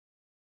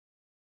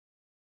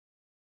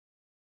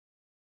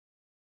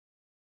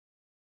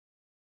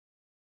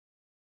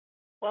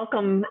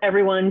Welcome,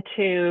 everyone,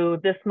 to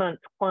this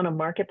month's Quantum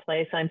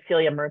Marketplace. I'm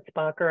Celia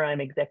Merzbacher.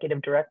 I'm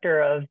Executive Director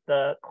of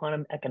the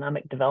Quantum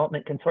Economic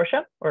Development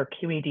Consortium, or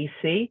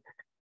QED-C.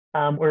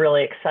 We're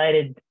really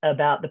excited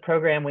about the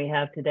program we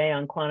have today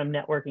on quantum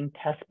networking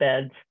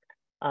testbeds.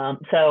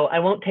 So I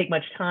won't take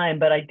much time,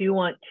 but I do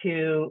want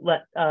to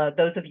let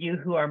those of you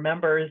who are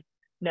members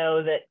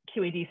know that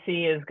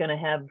QED-C is going to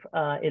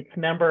have its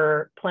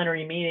member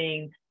plenary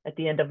meeting at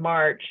the end of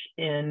March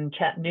in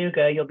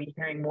Chattanooga. You'll be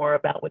hearing more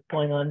about what's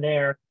going on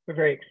there. We're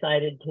very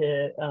excited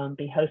to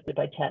be hosted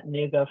by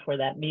Chattanooga for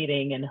that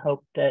meeting, and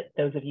hope that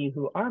those of you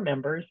who are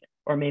members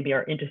or maybe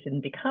are interested in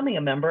becoming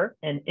a member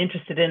and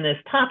interested in this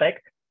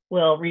topic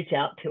will reach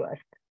out to us.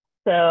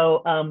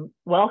 So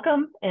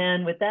welcome.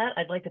 And with that,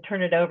 I'd like to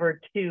turn it over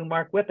to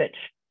Mark Wippich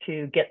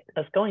to get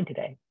us going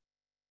today.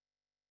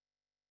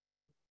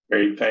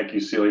 Great, thank you,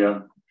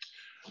 Celia.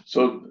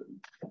 So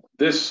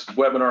this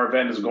webinar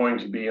event is going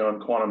to be on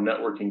quantum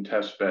networking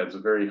testbeds, a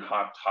very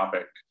hot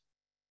topic.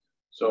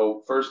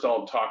 So first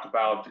I'll talk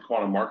about the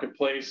quantum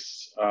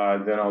marketplace,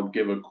 then I'll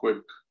give a quick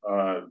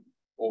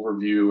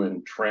overview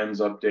and trends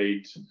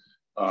update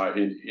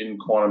in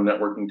quantum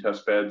networking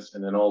testbeds,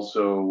 and then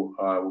also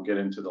we'll get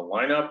into the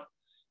lineup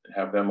and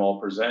have them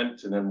all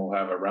present, and then we'll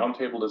have a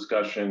roundtable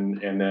discussion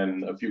and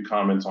then a few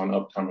comments on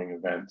upcoming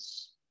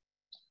events.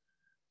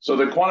 So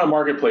the quantum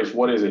marketplace,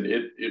 what is it?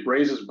 It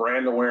raises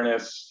brand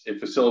awareness, it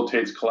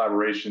facilitates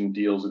collaboration,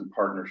 deals, and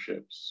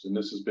partnerships. And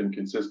this has been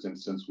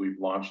consistent since we've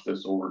launched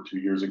this over 2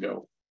 years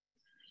ago.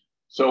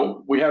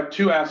 So we have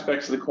two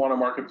aspects of the quantum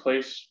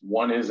marketplace.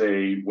 One is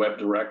a web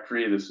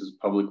directory. This is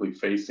publicly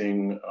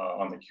facing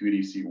on the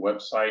QED-C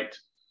website.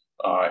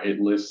 It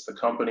lists the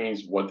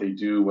companies, what they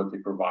do, what they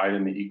provide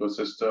in the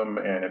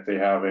ecosystem, and if they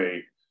have a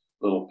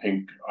little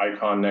pink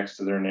icon next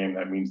to their name,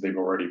 that means they've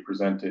already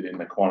presented in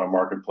the quantum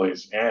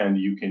marketplace, and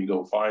you can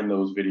go find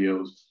those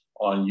videos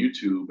on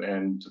YouTube.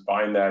 And to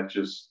find that,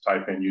 just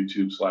type in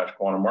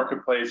YouTube/quantum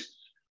marketplace,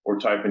 or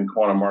type in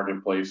quantum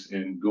marketplace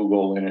in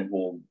Google, and it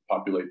will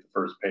populate the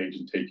first page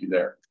and take you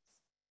there.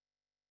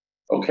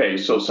 Okay,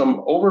 so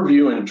some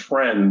overview and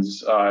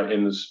trends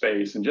in the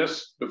space. And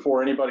just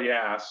before anybody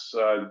asks,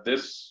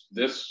 this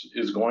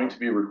is going to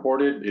be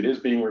recorded. It is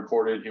being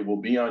recorded. It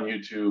will be on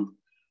YouTube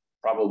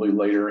probably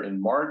later in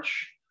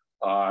March.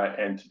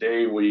 And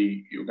today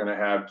you're going to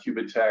have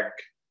Qubitekk,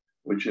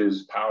 which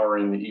is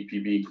powering the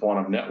EPB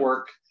quantum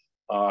network.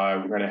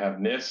 We're going to have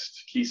NIST,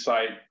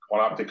 Keysight,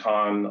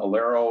 Quantopticon,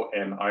 Aliro,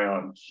 and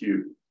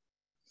IonQ.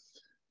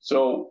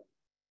 So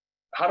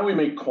how do we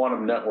make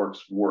quantum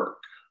networks work?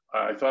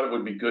 I thought it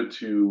would be good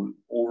to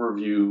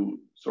overview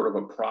sort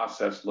of a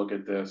process look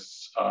at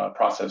this,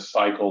 process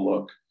cycle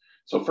look.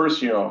 So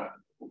first,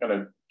 we're going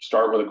to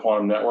start with a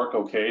quantum network.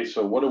 Okay,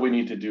 so what do we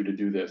need to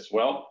do this?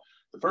 Well,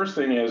 the first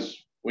thing is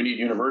we need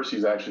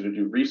universities actually to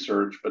do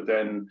research, but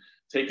then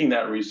taking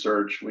that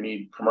research, we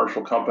need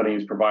commercial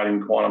companies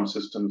providing quantum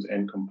systems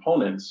and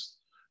components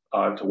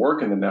to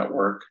work in the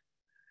network.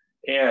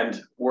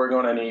 And we're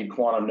going to need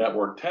quantum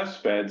network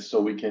test beds so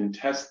we can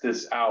test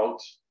this out.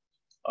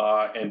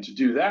 And to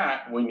do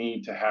that, we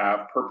need to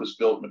have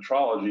purpose-built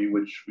metrology,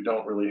 which we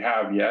don't really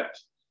have yet,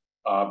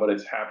 but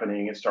it's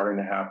happening, it's starting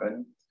to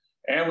happen.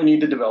 And we need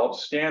to develop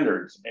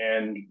standards,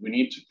 and we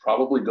need to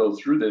probably go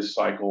through this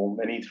cycle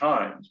many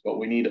times, but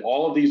we need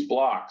all of these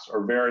blocks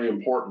are very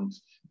important.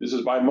 This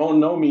is by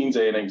no means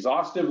an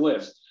exhaustive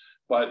list,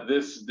 but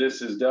this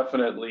is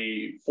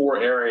definitely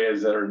 4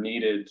 areas that are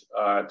needed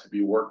to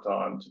be worked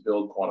on to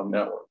build quantum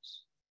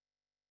networks.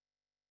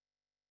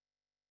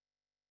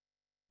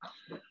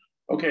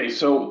 Okay,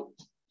 so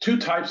 2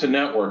 types of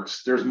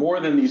networks. There's more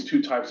than these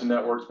 2 types of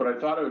networks, but I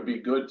thought it would be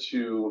good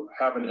to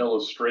have an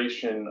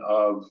illustration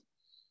of,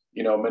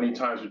 many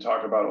times we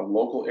talk about a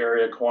local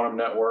area quantum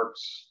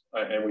networks,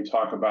 and we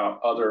talk about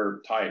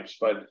other types.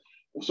 But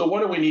so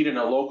what do we need in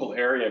a local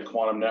area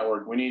quantum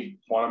network? We need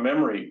quantum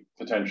memory,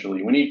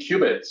 potentially. We need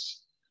qubits.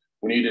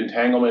 We need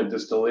entanglement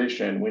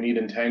distillation. We need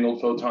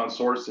entangled photon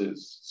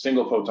sources,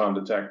 single photon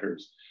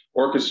detectors,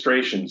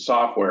 orchestration,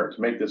 software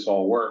to make this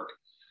all work,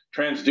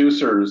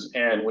 transducers,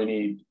 and we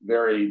need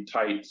very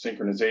tight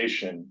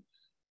synchronization.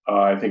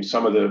 I think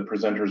some of the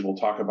presenters will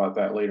talk about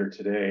that later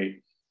today.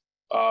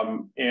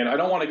 And I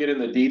don't want to get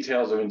into the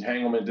details of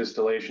entanglement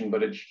distillation,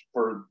 but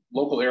for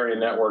local area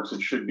networks,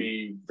 it should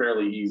be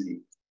fairly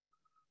easy.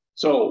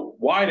 So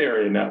wide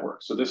area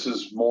networks. So this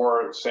is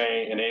more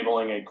saying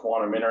enabling a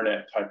quantum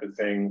internet type of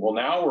thing. Well,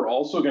 now we're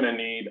also going to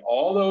need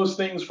all those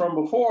things from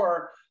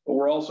before, but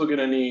we're also going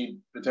to need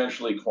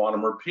potentially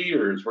quantum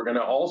repeaters. We're going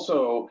to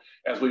also,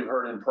 as we've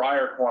heard in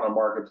prior quantum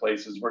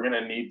marketplaces, we're going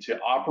to need to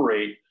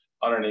operate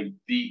on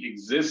the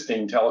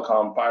existing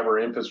telecom fiber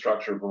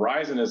infrastructure.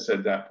 Verizon has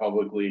said that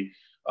publicly.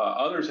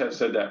 Others have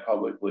said that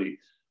publicly,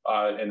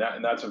 and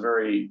that's a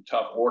very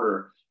tough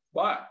order.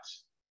 But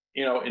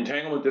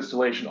entanglement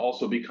distillation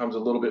also becomes a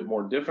little bit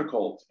more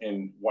difficult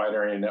in wide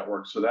area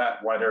networks, so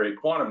that wide area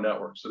quantum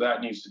networks, so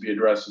that needs to be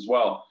addressed as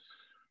well.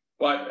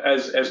 But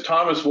as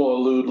Thomas will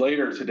allude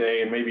later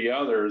today, and maybe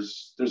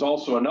others, there's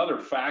also another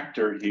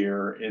factor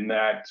here in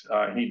that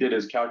he did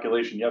his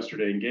calculation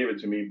yesterday and gave it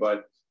to me,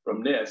 but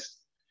from NIST,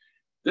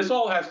 this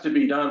all has to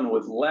be done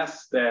with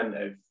less than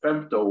a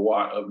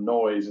femtowatt of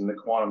noise in the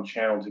quantum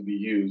channel to be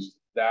used.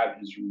 That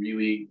is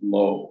really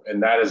low,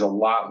 and that is a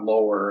lot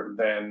lower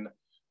than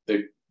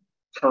the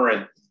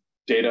current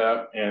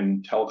data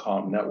and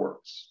telecom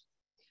networks.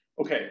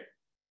 Okay,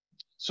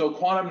 so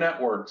quantum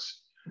networks.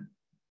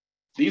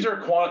 These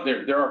are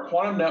there are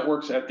quantum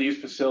networks at these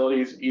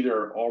facilities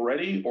either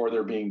already or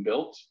they're being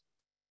built,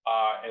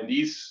 and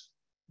these,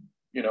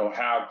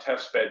 have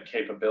test bed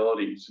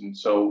capabilities. And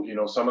so,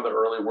 some of the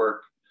early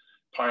work,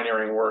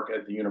 pioneering work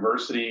at the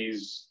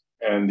universities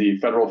and the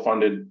federal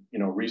funded,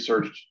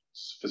 research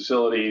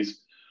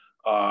facilities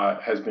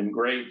has been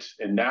great.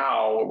 And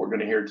now what we're going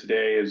to hear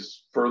today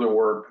is further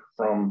work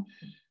from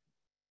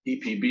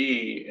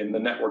EPB and the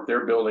network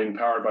they're building,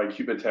 powered by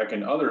Qubitekk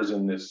and others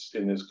in this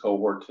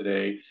cohort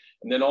today.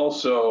 And then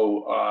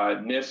also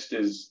NIST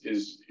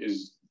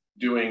is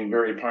doing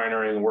very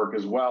pioneering work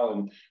as well.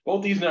 And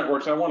both these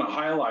networks I want to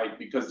highlight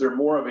because they're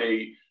more of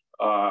a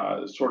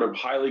sort of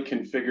highly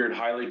configured,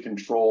 highly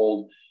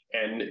controlled,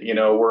 and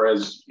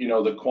whereas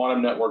the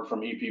quantum network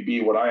from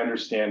EPB, what I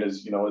understand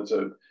is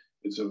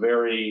it's a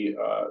very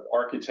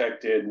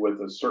architected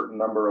with a certain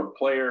number of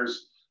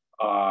players,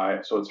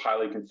 so it's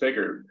highly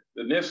configured.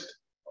 The NIST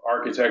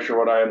architecture,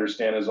 what I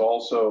understand, is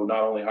also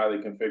not only highly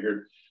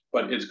configured,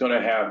 but it's going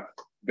to have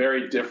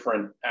very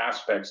different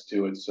aspects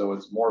to it. So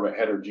it's more of a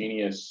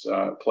heterogeneous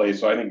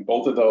place. So I think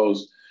both of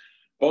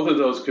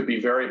those could be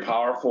very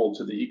powerful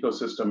to the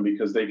ecosystem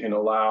because they can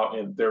allow,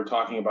 and they're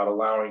talking about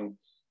allowing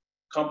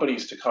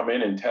companies to come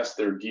in and test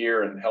their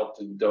gear and help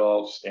to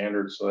develop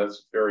standards. So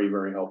that's very,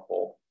 very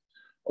helpful.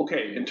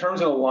 Okay, in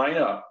terms of the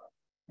lineup,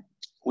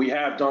 we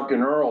have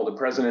Duncan Earl, the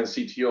president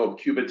and CTO of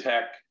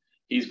Qubitekk.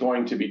 He's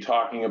going to be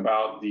talking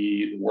about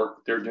the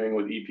work they're doing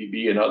with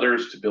EPB and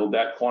others to build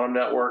that quantum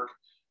network.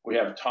 We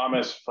have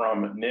Thomas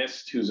from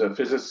NIST, who's a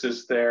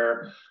physicist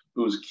there,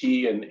 who's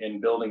key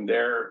in building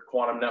their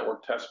quantum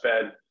network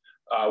testbed.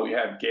 We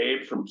have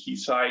Gabe from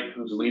Keysight,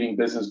 who's leading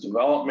business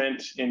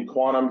development in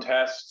quantum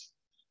test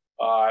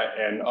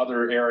and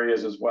other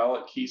areas as well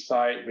at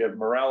Keysight. We have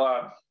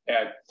Mirella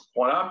at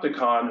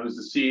Quantopticon, who's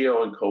the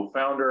CEO and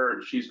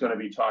co-founder. She's going to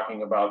be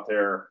talking about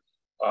their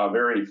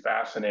very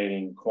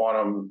fascinating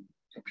quantum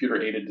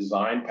computer-aided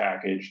design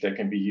package that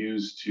can be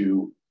used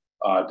to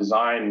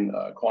design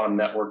quantum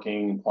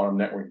networking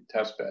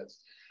testbeds.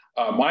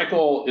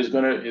 Michael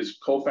is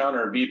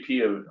co-founder and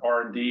VP of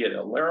R&D at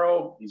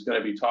Aliro. He's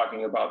going to be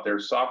talking about their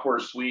software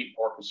suite,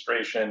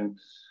 orchestration,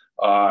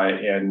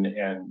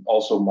 and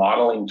also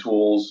modeling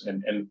tools,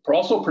 and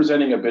also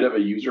presenting a bit of a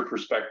user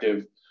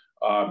perspective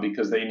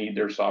because they need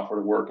their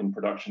software to work in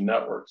production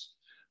networks.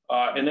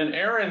 And then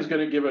Aaron's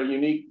going to give a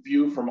unique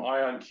view from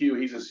IonQ.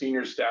 He's a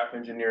senior staff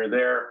engineer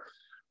there.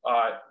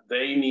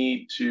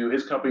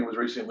 His company was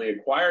recently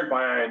acquired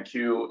by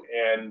IonQ,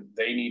 and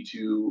they need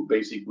to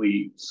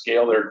basically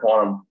scale their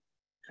quantum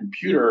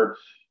computer,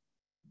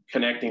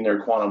 connecting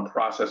their quantum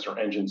processor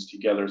engines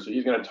together. So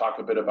he's going to talk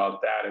a bit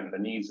about that and the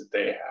needs that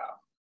they have.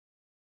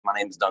 My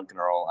name is Duncan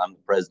Earl. I'm the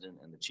president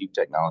and the chief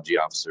technology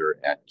officer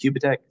at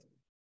Qubitekk.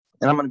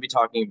 And I'm going to be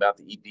talking about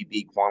the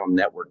EPB quantum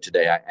network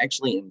today. I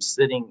actually am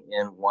sitting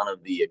in one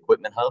of the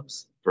equipment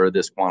hubs for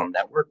this quantum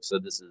network. So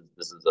this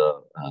is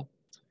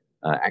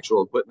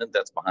actual equipment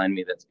that's behind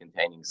me that's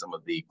containing some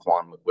of the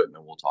quantum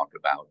equipment we'll talk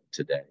about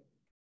today.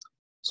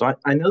 So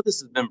I know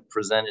this has been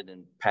presented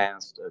in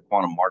past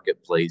quantum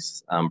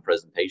marketplace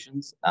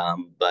presentations,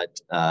 but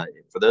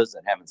for those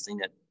that haven't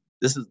seen it,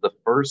 this is the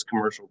first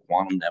commercial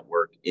quantum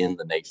network in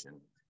the nation.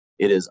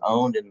 It is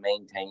owned and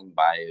maintained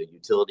by a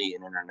utility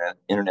and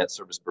internet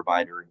service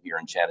provider here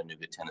in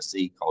Chattanooga,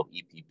 Tennessee, called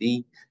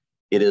EPB.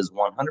 It is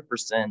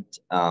 100%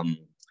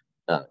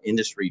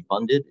 industry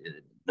funded.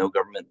 No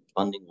government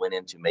funding went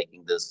into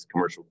making this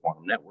commercial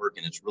quantum network,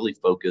 and it's really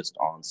focused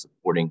on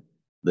supporting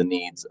the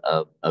needs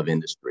of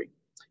industry.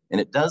 And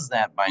it does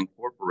that by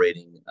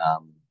incorporating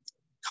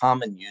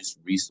common use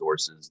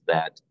resources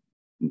that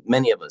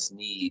many of us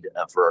need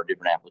for our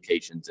different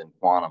applications in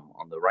quantum.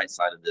 On the right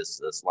side of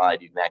this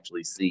slide, you can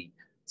actually see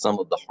some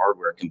of the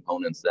hardware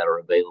components that are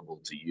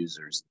available to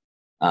users.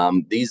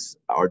 These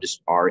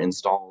are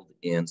installed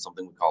in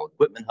something we call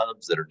equipment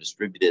hubs that are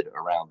distributed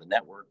around the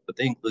network, but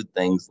they include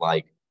things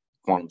like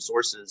quantum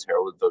sources,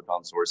 heralded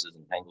photon sources,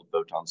 entangled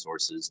photon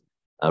sources,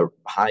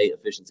 high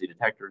efficiency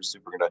detectors,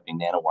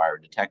 superconducting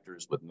nanowire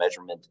detectors with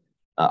measurement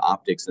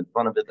optics in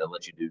front of it that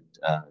let you do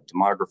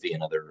tomography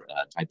and other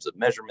types of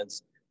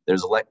measurements.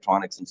 There's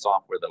electronics and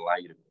software that allow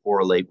you to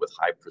correlate with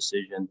high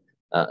precision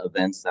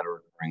events that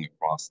are occurring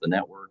across the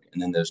network. And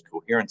then there's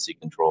coherency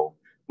control,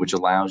 which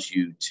allows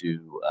you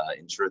to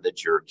ensure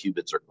that your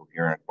qubits are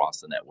coherent across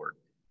the network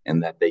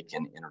and that they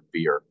can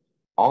interfere.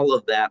 All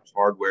of that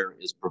hardware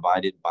is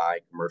provided by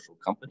commercial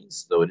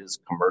companies. So it is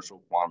commercial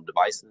quantum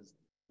devices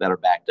that are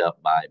backed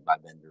up by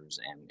vendors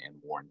and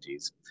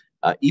warranties.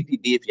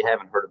 EPB, if you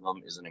haven't heard of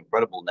them, is an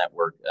incredible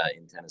network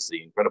in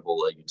Tennessee,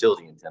 incredible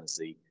utility in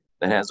Tennessee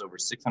that has over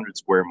 600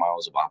 square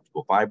miles of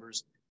optical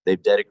fibers.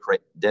 They've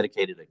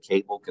dedicated a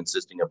cable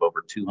consisting of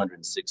over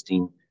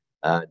 216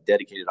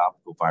 dedicated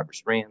optical fiber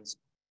strands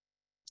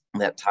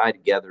that tie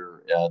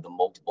together the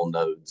multiple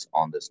nodes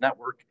on this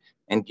network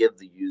and give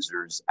the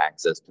users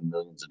access to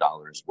millions of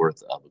dollars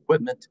worth of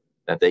equipment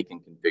that they can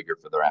configure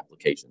for their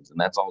applications. And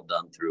that's all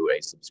done through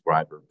a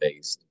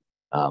subscriber-based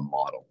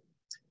model.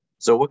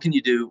 So what can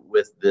you do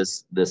with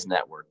this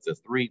network? The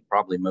three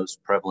probably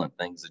most prevalent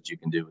things that you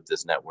can do with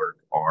this network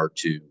are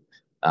to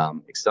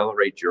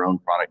accelerate your own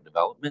product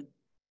development.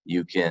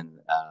 You can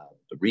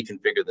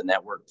reconfigure the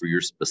network for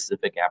your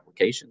specific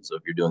application. So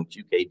if you're doing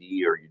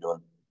QKD or you're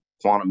doing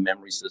quantum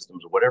memory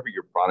systems or whatever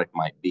your product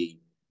might be,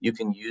 you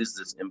can use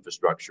this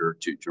infrastructure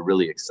to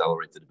really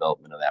accelerate the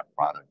development of that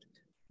product.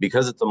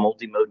 Because it's a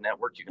multi-mode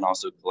network, you can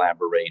also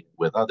collaborate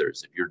with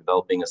others. If you're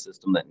developing a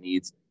system that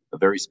needs a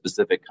very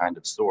specific kind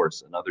of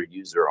source, another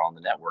user on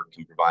the network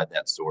can provide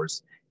that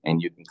source,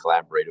 and you can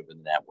collaborate over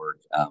the network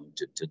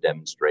to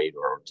demonstrate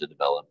or to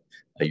develop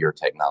your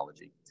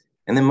technology.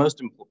 And then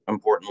most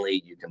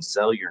importantly, you can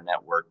sell your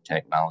network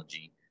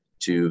technology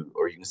to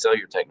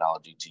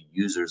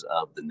users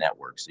of the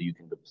network. So you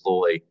can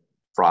deploy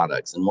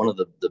products. And one of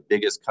the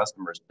biggest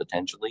customers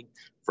potentially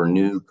for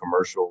new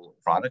commercial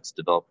products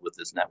developed with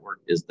this network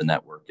is the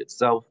network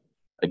itself.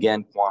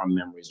 Again, quantum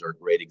memories are a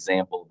great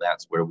example.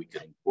 That's where we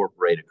could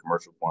incorporate a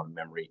commercial quantum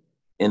memory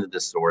into the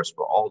source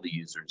for all the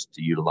users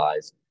to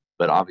utilize.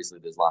 But obviously,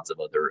 there's lots of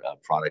other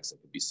products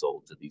that could be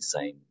sold to these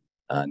same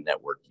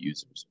network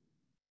users.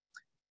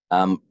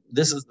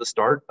 This is the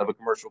start of a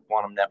commercial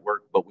quantum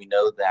network, but we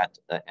know that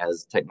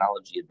as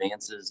technology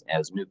advances,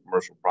 as new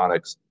commercial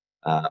products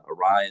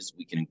arise,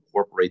 we can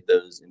incorporate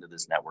those into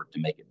this network to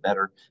make it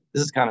better.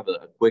 This is kind of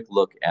a quick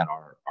look at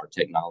our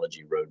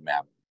technology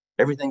roadmap.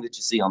 Everything that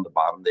you see on the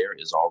bottom there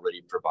is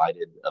already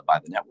provided by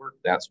the network.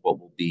 That's what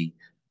will be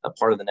a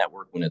part of the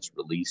network when it's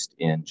released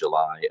in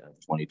July of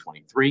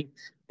 2023.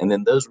 And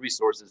then those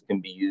resources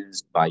can be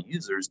used by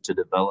users to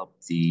develop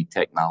the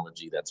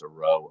technology that's a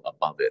row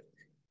above it.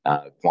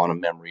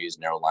 Quantum memories,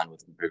 narrow line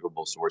with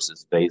configurable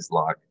sources, phase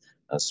lock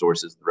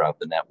sources throughout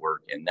the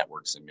network, and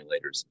network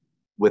simulators.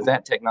 With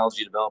that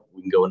technology developed,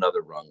 we can go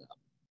another rung up,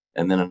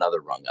 and then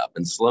another rung up,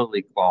 and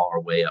slowly claw our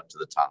way up to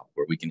the top,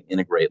 where we can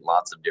integrate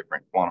lots of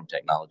different quantum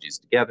technologies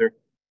together,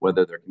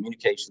 whether they're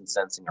communication,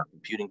 sensing, or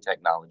computing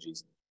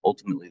technologies.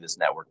 Ultimately, this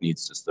network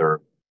needs to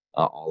serve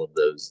all of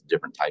those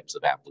different types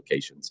of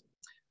applications.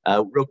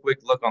 Real quick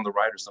look on the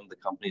right are some of the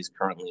companies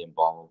currently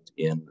involved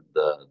in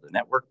the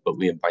network, but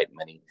we invite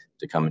many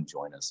to come and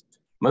join us.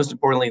 Most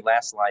importantly,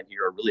 last slide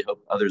here, I really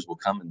hope others will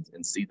come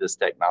and see this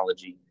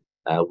technology.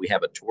 We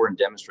have a tour and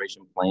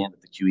demonstration planned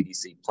at the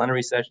QED-C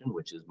plenary session,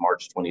 which is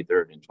March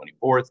 23rd and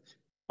 24th.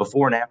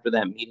 Before and after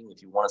that meeting,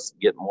 if you want us to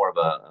get more of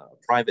a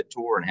private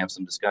tour and have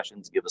some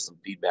discussions, give us some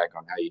feedback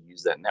on how you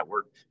use that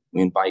network,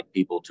 we invite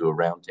people to a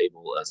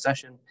roundtable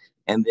session.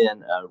 And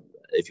then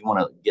if you want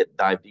to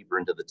dive deeper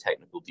into the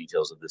technical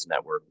details of this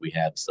network, we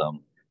have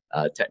some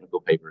technical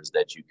papers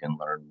that you can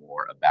learn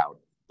more about.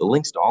 The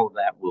links to all of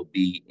that will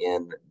be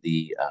in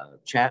the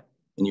chat.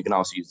 And you can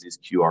also use these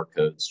QR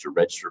codes to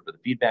register for the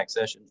feedback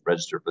sessions,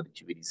 register for the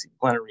QED-C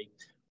plenary,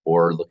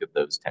 or look at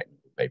those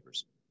technical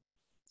papers.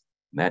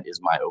 And that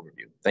is my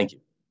overview. Thank you.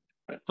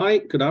 Hi,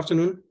 good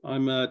afternoon.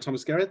 I'm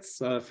Thomas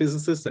Gerritz,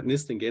 physicist at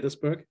NIST in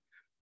Gaithersburg.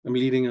 I'm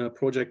leading a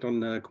project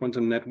on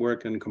quantum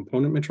network and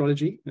component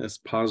metrology as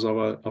part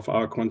of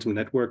our quantum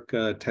network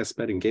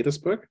testbed in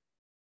Gaithersburg.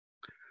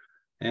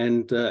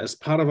 And as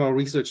part of our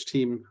research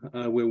team,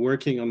 we're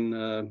working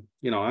on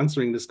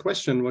answering this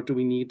question: what do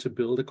we need to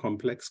build a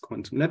complex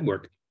quantum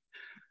network?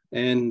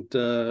 And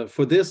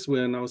for this,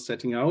 we're now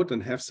setting out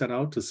and have set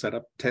out to set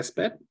up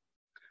testbed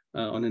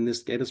on the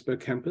NIST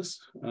Gaithersburg campus.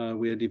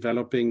 We are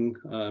developing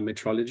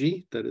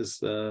metrology that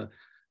is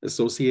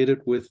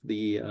associated with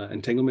the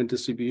entanglement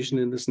distribution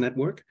in this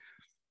network.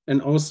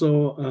 And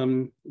also,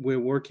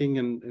 we're working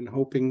and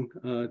hoping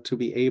to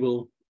be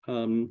able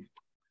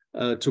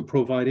to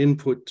provide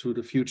input to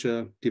the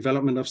future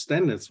development of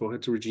standards for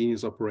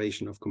heterogeneous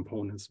operation of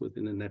components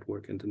within a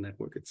network and the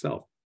network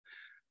itself.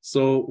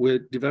 So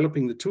we're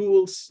developing the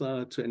tools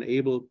to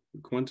enable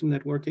quantum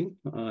networking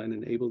and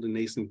enable the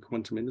nascent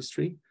quantum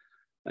industry.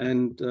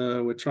 And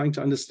we're trying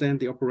to understand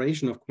the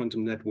operation of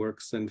quantum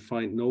networks and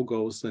find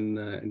no-goes and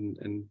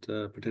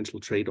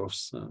potential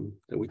trade-offs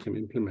that we can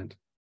implement.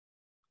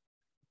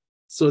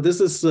 So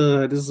this is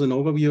an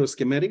overview, a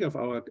schematic of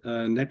our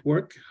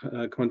network,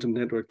 quantum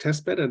network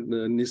testbed at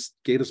the NIST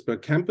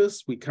Gaithersburg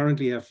campus. We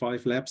currently have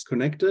 5 labs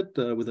connected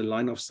with a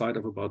line of sight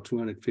of about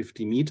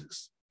 250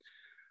 meters.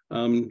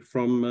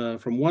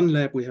 From one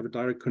lab, we have a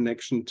direct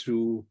connection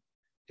to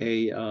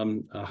a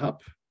hub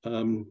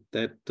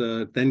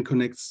that then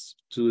connects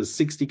to a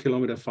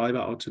 60-kilometer fiber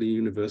out to the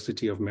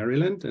University of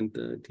Maryland and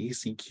the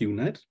DC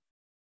QNet.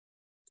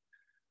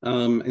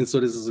 And so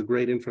this is a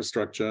great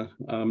infrastructure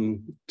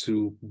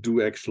to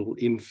do actual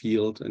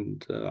in-field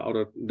and out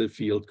of the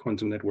field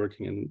quantum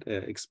networking and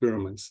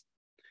experiments.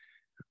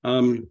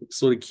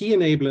 So the key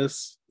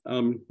enablers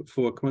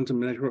for quantum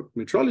network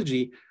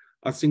metrology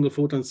are single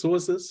photon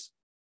sources,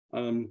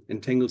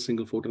 entangled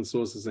single photon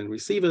sources and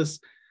receivers,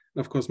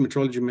 and of course,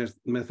 metrology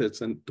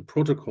methods and the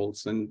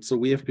protocols. And so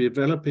we have been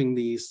developing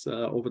these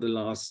over the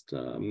last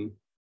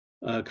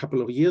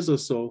couple of years or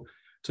so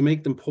to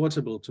make them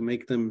portable, to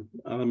make them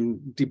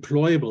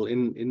deployable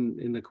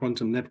in the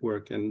quantum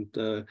network, and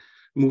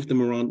move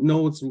them around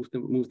nodes,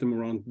 move them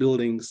around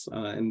buildings,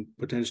 and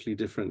potentially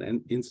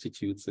different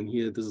institutes. And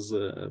here, this is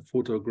a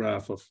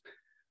photograph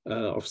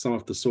of some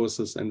of the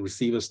sources and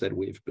receivers that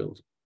we've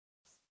built.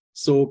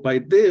 So by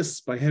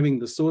having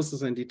the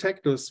sources and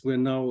detectors, we're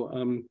now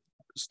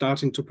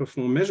starting to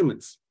perform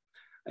measurements.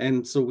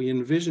 And so we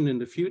envision in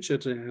the future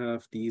to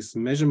have these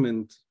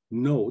measurement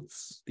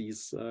nodes,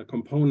 these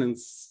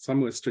components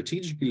somewhere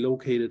strategically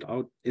located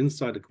out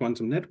inside the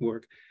quantum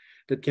network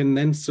that can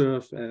then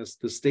serve as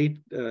the state,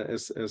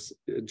 as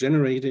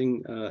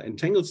generating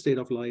entangled state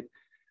of light,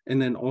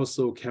 and then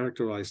also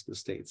characterize the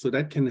state. So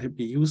that can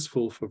be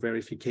useful for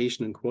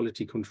verification and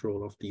quality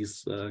control of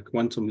these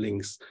quantum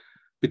links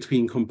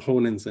between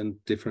components and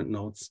different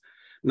nodes.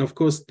 And of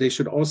course, they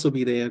should also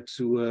be there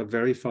to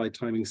verify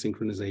timing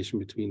synchronization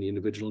between the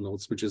individual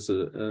nodes, which is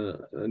a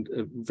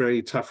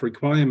very tough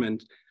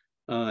requirement.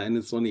 And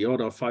it's on the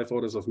order of 5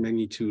 orders of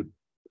magnitude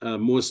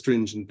more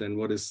stringent than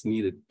what is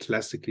needed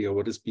classically, or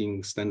what is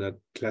being standard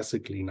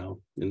classically now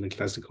in the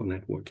classical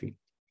networking.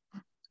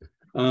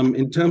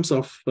 In terms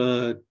of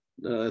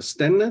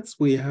standards,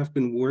 we have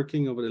been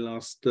working over the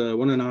last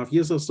 1.5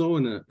 years or so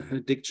in a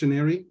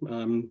dictionary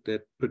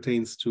that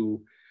pertains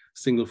to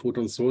single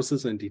photon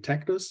sources and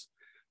detectors.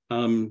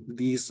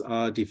 These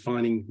are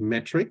defining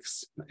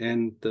metrics,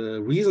 and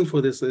the reason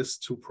for this is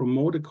to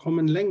promote a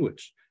common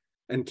language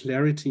and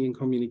clarity in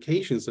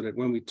communication, so that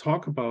when we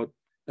talk about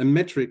a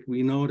metric,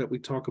 we know that we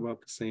talk about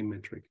the same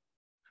metric.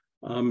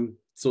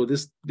 So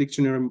this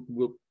dictionary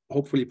will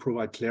hopefully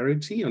provide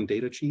clarity on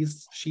data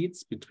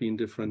sheets between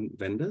different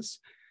vendors,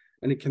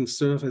 and it can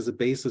serve as a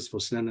basis for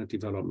standard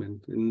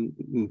development. And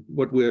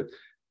what we're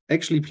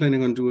actually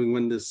planning on doing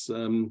when this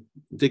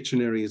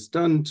dictionary is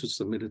done, to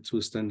submit it to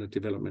a standard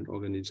development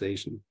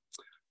organization.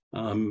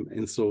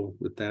 And so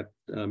with that,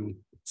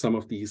 some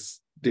of these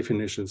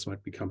definitions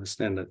might become a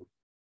standard.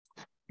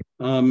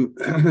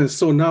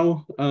 So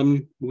now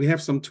we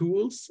have some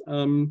tools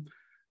and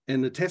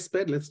the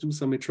testbed. Let's do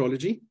some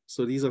metrology.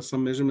 So these are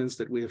some measurements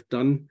that we have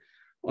done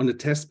on the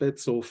testbed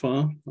so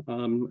far,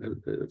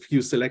 a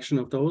few selection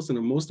of those. And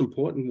the most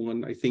important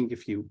one, I think,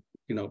 if you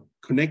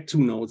connect two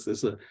nodes,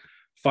 is a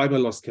fiber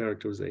loss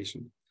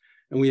characterization.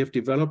 And we have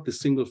developed a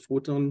single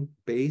photon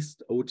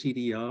based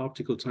OTDR,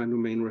 optical time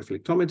domain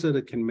reflectometer,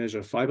 that can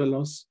measure fiber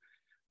loss.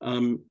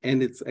 And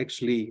it's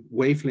actually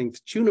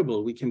wavelength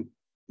tunable. We can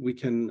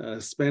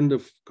span the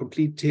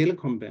complete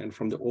telecom band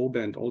from the O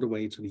band all the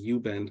way to the U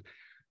band,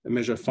 and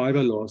measure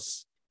fiber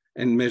loss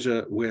and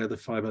measure where the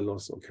fiber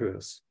loss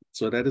occurs.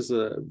 So that is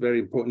a very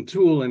important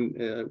tool and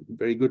a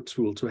very good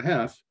tool to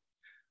have.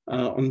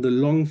 On the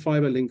long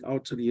fiber link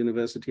out to the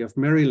University of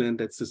Maryland,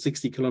 that's a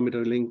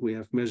 60-kilometer link, we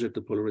have measured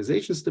the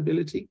polarization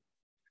stability.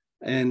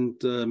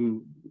 And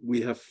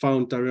we have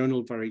found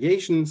diurnal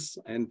variations,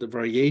 and the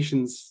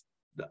variations,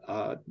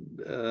 the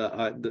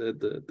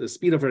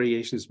speed of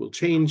variations will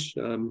change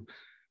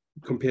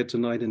compared to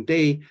night and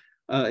day.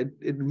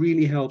 It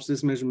really helps,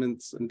 these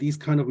measurements, and these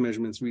kind of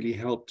measurements really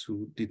help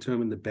to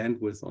determine the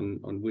bandwidth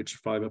on which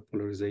fiber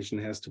polarization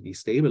has to be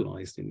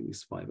stabilized in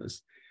these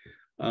fibers.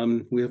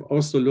 We have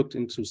also looked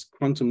into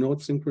quantum node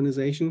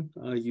synchronization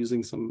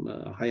using some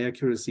high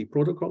accuracy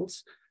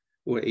protocols.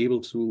 We're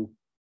able to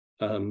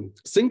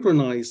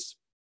synchronize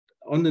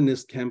on the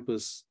NIST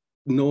campus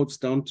nodes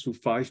down to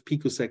 5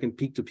 picosecond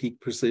peak-to-peak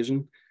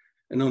precision,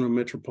 and on a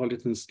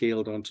metropolitan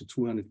scale down to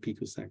 200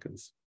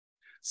 picoseconds.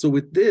 So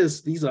with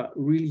this, these are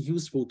really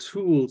useful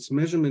tools,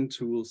 measurement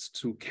tools,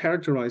 to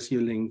characterize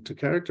your link, to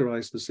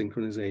characterize the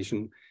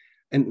synchronization.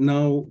 And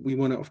now we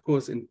want to, of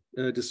course,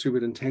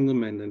 distribute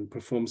entanglement and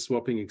perform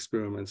swapping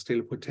experiments,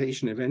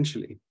 teleportation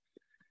eventually.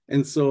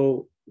 And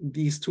so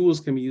these tools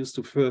can be used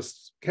to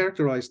first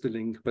characterize the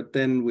link, but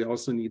then we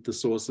also need the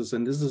sources.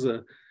 And this is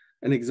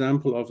an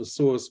example of a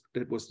source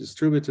that was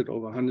distributed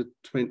over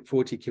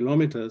 140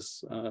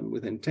 kilometers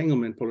with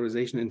entanglement,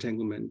 polarization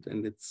entanglement,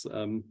 and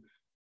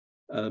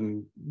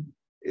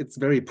it's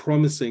very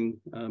promising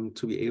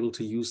to be able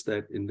to use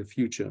that in the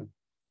future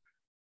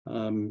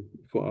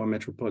for our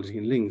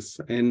metropolitan links.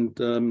 And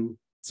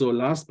so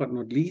last but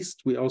not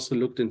least, we also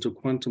looked into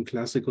quantum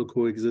classical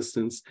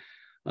coexistence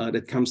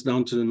that comes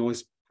down to the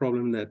noise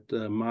problem that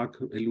Mark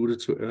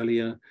alluded to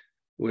earlier.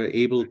 We're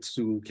able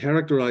to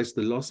characterize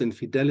the loss in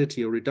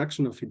fidelity or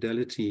reduction of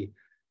fidelity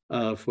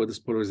for this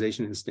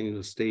polarization in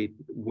stable state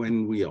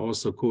when we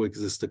also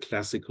coexist the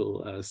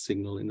classical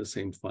signal in the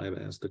same fiber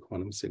as the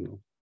quantum signal.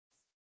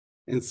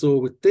 And so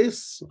with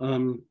this,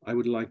 I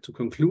would like to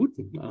conclude,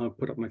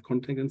 put up my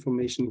contact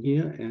information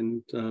here,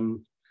 and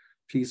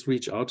please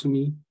reach out to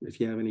me if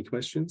you have any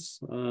questions.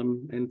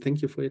 And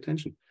thank you for your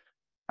attention.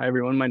 Hi,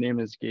 everyone. My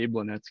name is Gabe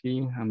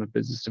Linetsky. I'm a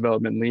business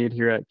development lead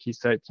here at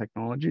Keysight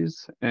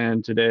Technologies.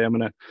 And today I'm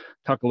going to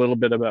talk a little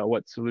bit about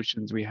what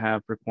solutions we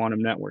have for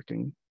quantum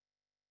networking.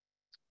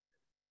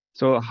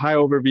 So a high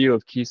overview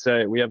of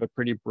Keysight, we have a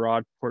pretty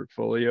broad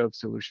portfolio of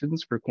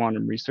solutions for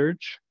quantum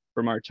research.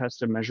 From our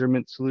test and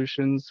measurement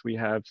solutions, we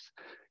have,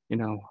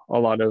 a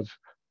lot of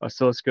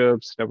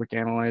oscilloscopes, network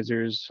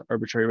analyzers,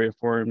 arbitrary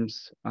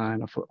waveforms,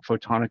 and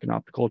photonic and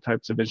optical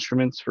types of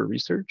instruments for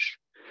research,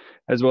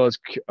 as well as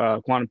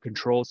quantum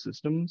control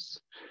systems.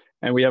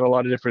 And we have a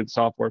lot of different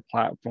software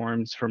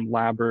platforms from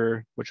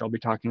Labber, which I'll be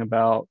talking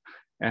about,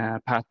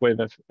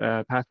 Pathwave,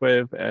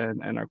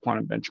 and our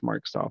quantum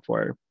benchmark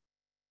software.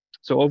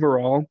 So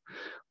overall,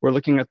 we're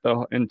looking at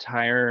the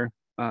entire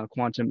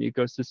quantum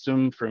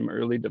ecosystem from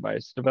early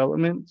device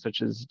development,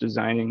 such as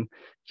designing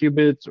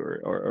qubits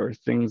or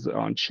things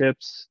on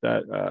chips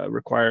that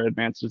require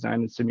advanced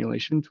design and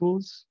simulation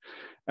tools,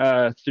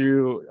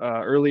 through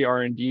early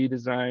R&D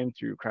design,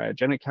 through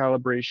cryogenic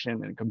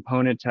calibration and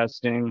component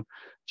testing,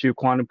 to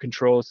quantum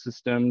control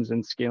systems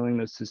and scaling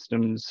the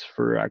systems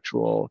for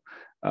actual,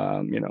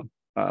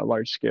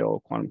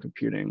 large-scale quantum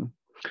computing.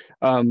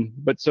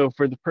 But so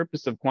for the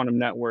purpose of quantum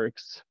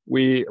networks,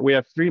 we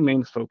have three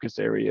main focus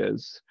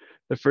areas.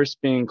 The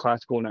first being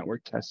classical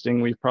network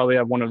testing. We probably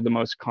have one of the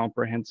most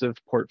comprehensive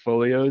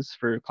portfolios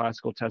for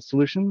classical test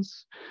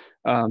solutions.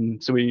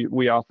 So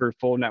we offer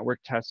full network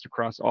tests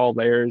across all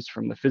layers,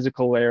 from the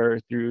physical layer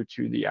through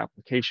to the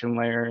application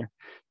layer,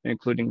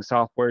 including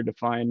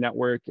software-defined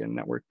network and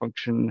network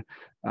function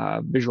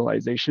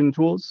visualization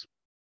tools.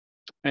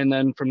 And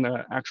then from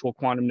the actual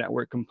quantum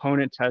network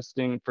component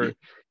testing for,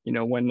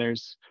 when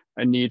there's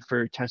a need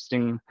for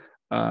testing,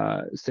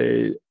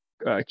 say,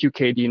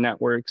 QKD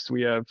networks,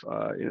 we have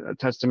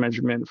test and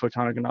measurement,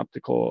 photonic and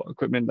optical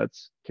equipment that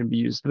can be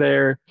used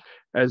there,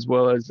 as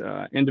well as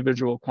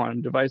individual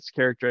quantum device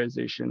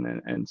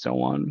characterization and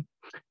so on.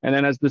 And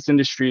then as this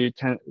industry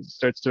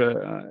starts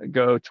to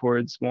go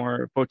towards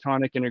more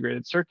photonic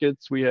integrated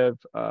circuits, we have,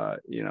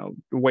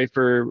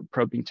 wafer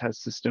probing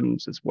test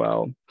systems as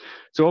well.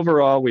 So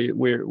overall, we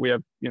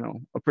have,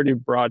 a pretty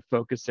broad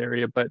focus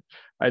area, but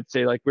I'd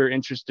say we're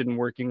interested in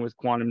working with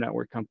quantum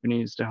network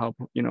companies to help,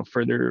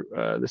 further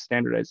the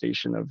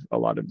standardization of a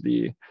lot of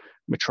the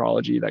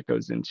metrology that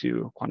goes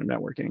into quantum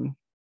networking.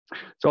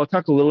 So I'll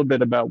talk a little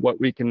bit about what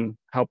we can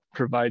help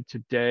provide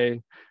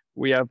today.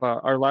 We have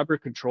our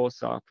Labber control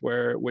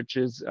software, which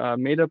is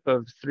made up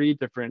of three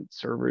different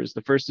servers.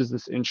 The first is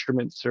this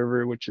instrument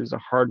server, which is a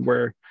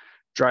hardware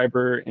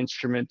driver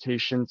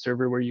instrumentation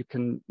server where you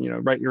can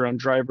write your own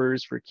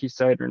drivers for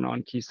Keysight or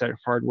non-Keysight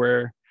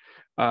hardware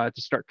to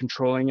start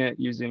controlling it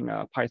using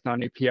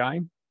Python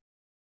API.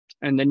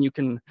 And then you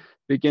can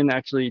begin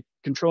actually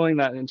controlling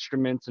that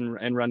instrument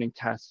and running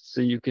tests.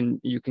 So you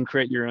can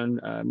create your own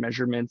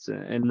measurements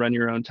and run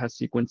your own test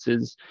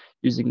sequences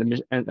using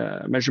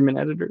the measurement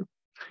editor.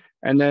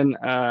 And then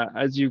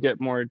as you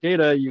get more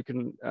data, you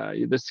can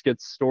this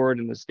gets stored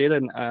in this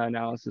data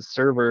analysis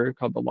server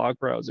called the log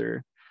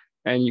browser.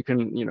 And you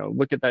can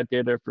look at that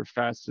data for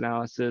fast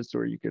analysis,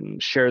 or you can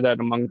share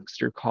that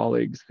amongst your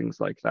colleagues, things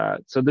like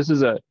that. So this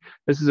is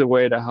a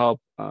way to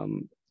help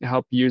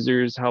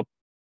users, help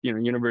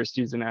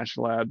universities and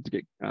national labs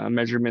get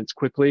measurements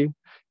quickly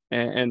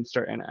and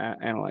start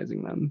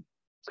analyzing them.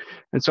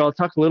 And so I'll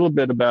talk a little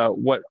bit about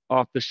what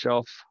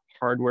off-the-shelf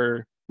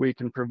hardware we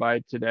can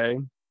provide today.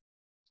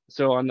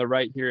 So on the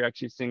right here, you're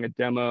actually seeing a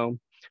demo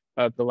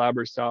of the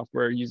Labber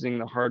software using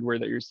the hardware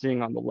that you're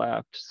seeing on the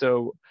left.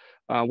 So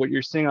what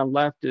you're seeing on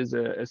left is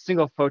a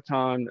single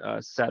photon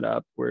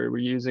setup where we're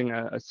using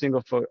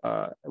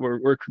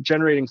we're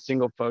generating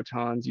single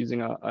photons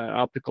using an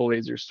optical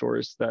laser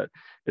source that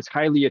is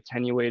highly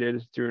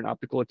attenuated through an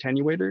optical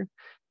attenuator.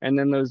 And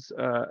then those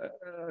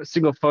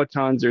single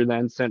photons are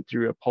then sent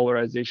through a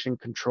polarization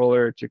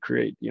controller to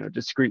create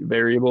discrete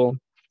variable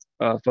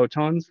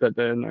photons that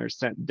then are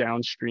sent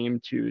downstream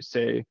to,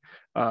 say,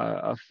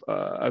 a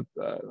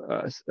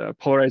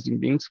polarizing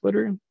beam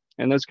splitter.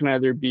 And those can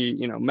either be,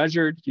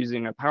 measured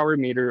using a power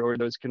meter, or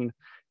those can,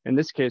 in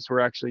this case, we're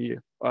actually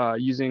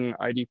using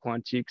ID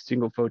Quantique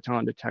single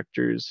photon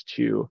detectors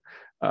to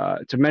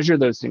measure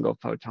those single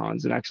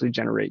photons and actually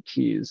generate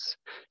keys.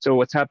 So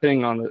what's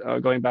happening on the,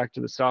 going back to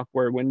the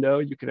software window,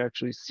 you can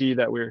actually see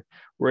that we're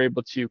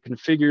able to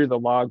configure the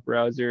log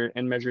browser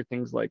and measure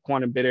things like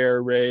quantum bit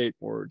error rate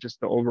or just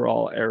the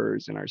overall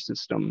errors in our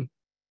system.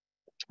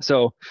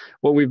 So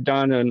what we've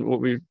done and what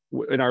we've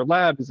in our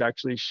lab is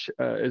actually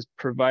is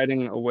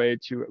providing a way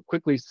to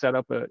quickly set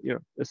up a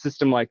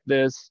system like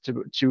this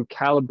to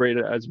calibrate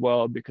it as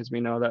well, because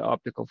we know that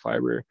optical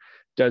fiber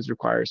does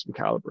require some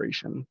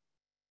calibration.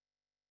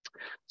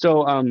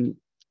 So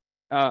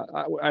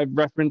I've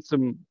referenced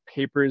some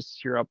papers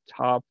here up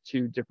top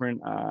to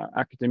different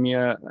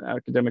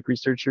academic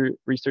research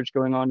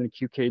going on in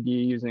QKD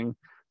using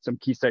some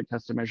Keysight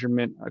test and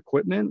measurement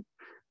equipment.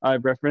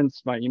 I've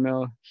referenced my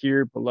email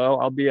here below.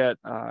 I'll be at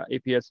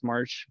APS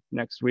March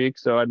next week,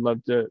 so I'd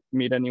love to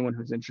meet anyone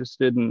who's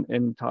interested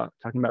in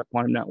talking about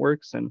quantum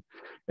networks. And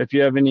if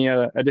you have any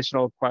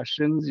additional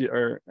questions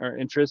or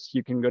interests,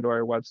 you can go to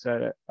our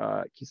website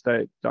at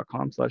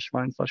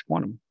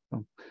keysight.com/find/quantum.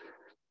 So,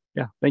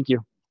 yeah, thank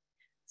you.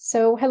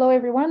 So hello,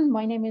 everyone.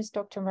 My name is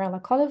Dr. Mirella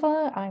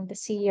Colliver. I'm the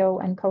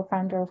CEO and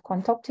co-founder of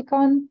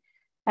Quantopticon.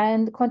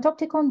 And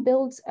Quantopticon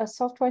builds a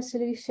software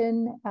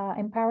solution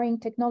empowering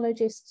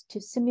technologists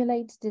to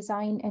simulate,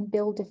 design, and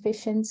build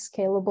efficient,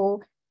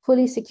 scalable,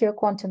 fully secure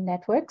quantum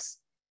networks.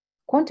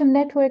 Quantum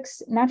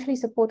networks naturally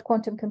support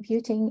quantum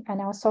computing, and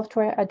our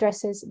software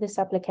addresses this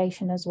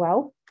application as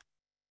well.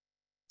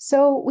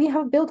 So we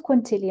have built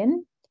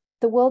Quintillion,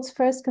 the world's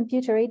first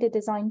computer-aided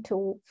design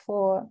tool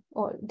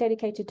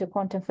dedicated to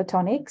quantum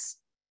photonics.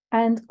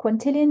 And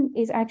Quintillion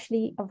is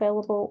actually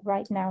available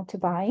right now to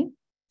buy.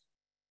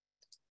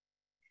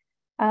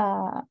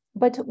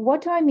 But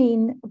what do I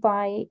mean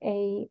by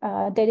a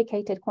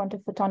dedicated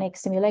quantum photonics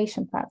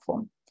simulation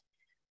platform?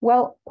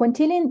 Well,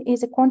 Quintillion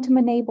is a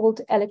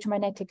quantum-enabled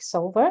electromagnetic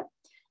solver,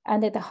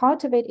 and at the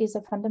heart of it is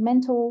a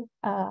fundamental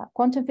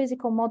quantum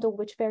physical model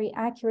which very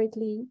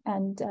accurately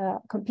and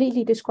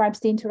completely describes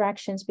the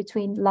interactions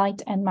between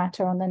light and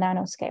matter on the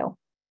nanoscale.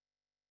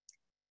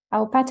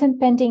 Our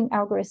patent-pending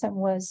algorithm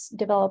was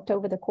developed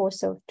over the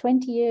course of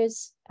 20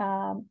 years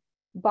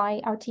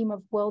by our team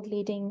of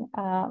world-leading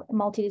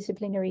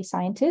multidisciplinary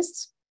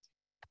scientists.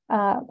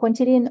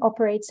 Quintillion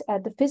operates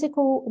at the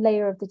physical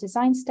layer of the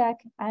design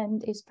stack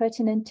and is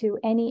pertinent to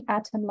any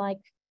atom-like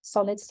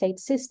solid-state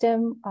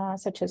system,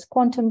 such as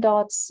quantum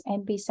dots,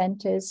 NB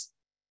centers,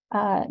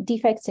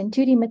 defects in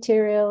 2D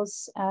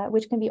materials,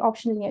 which can be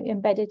optionally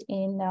embedded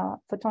in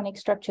photonic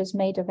structures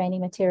made of any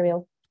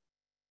material.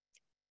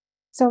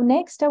 So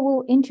next, I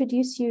will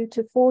introduce you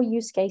to 4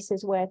 use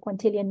cases where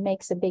Quintillion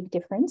makes a big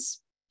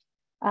difference.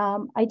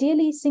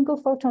 Ideally, single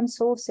photon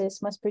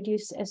sources must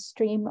produce a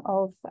stream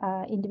of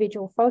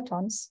individual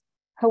photons.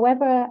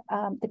 However,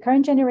 the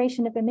current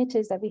generation of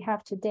emitters that we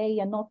have today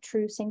are not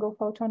true single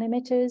photon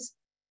emitters,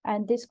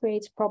 and this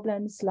creates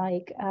problems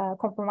like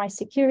compromised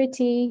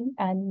security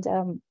and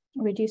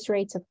reduced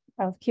rates of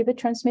qubit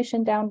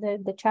transmission down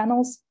the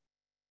channels.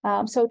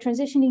 So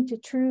transitioning to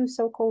true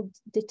so-called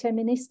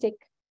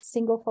deterministic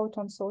single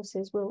photon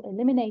sources will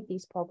eliminate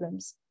these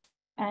problems.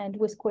 And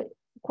with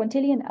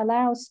Quintillion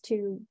allows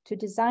to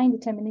design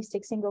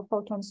deterministic single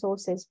photon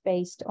sources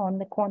based on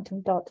the quantum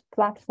dot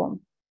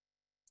platform.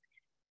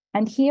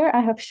 And here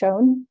I have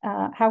shown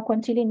how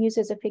Quintillion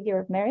uses a figure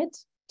of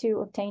merit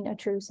to obtain a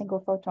true single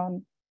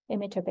photon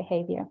emitter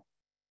behavior.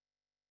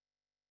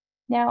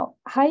 Now,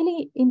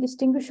 highly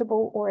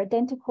indistinguishable or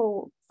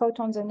identical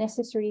photons are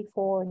necessary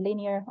for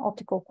linear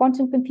optical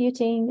quantum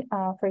computing,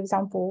 for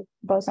example,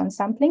 boson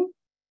sampling.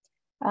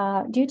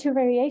 Due to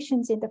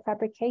variations in the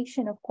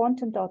fabrication of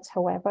quantum dots,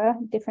 however,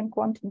 different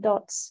quantum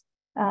dots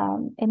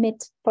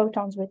emit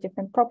photons with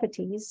different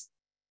properties.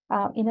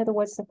 In other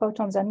words, the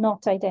photons are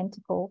not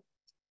identical.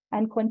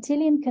 And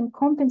Quintillion can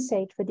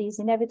compensate for these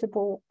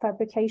inevitable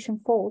fabrication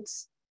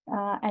faults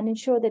and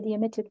ensure that the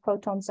emitted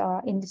photons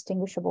are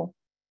indistinguishable.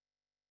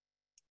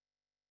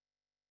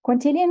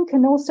 Quintillion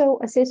can also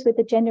assist with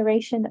the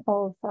generation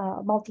of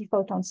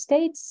multi-photon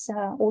states,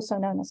 also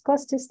known as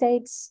cluster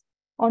states.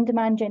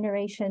 On-demand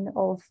generation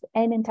of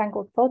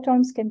n-entangled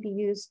photons can be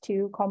used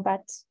to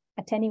combat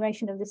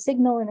attenuation of the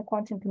signal in a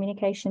quantum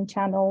communication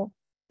channel,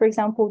 for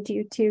example,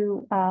 due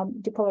to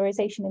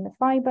depolarization in the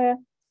fiber.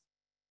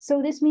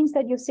 So this means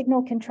that your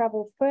signal can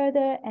travel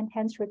further and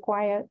hence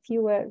require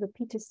fewer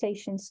repeater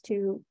stations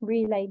to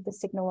relay the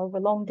signal over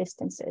long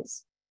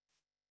distances.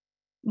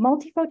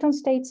 Multi-photon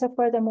states are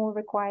furthermore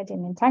required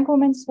in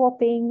entanglement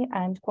swapping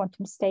and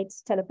quantum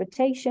states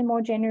teleportation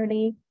more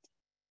generally.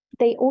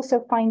 They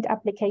also find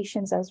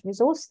applications as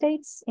resource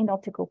states in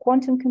optical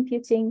quantum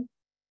computing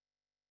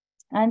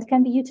and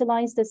can be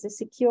utilized as a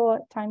secure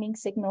timing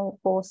signal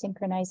for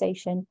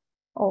synchronization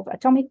of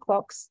atomic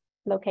clocks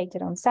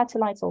located on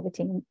satellites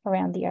orbiting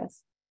around the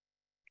Earth.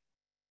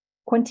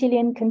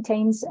 Quintillion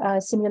contains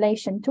a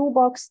simulation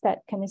toolbox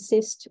that can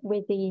assist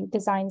with the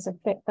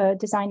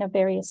design of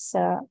various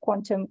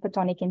quantum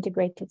photonic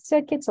integrated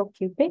circuits, or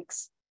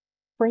QPICs.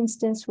 For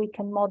instance, we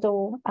can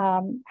model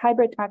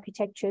hybrid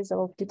architectures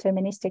of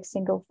deterministic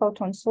single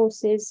photon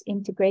sources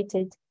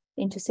integrated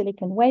into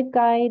silicon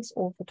waveguides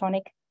or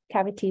photonic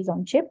cavities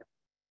on chip.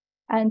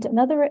 And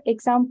another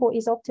example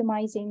is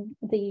optimizing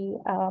the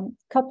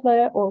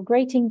coupler or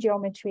grating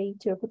geometry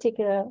to a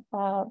particular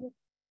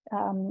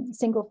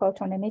single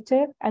photon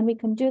emitter. And we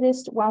can do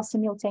this while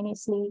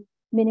simultaneously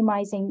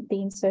minimizing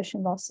the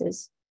insertion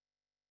losses.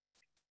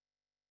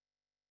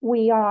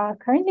 We are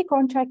currently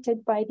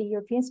contracted by the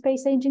European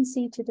Space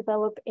Agency to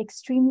develop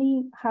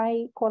extremely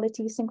high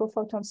quality single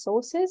photon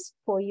sources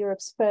for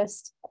Europe's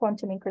first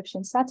quantum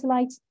encryption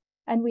satellite.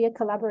 And we are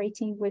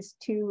collaborating with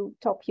 2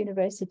 top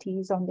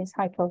universities on this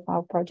high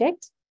profile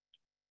project.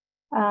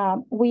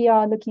 We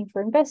are looking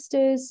for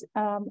investors,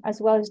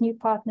 as well as new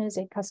partners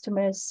and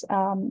customers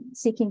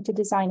seeking to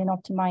design and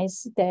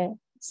optimize their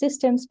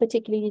systems,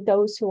 particularly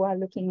those who are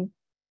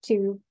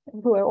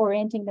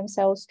orienting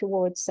themselves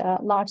towards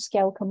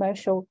large-scale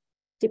commercial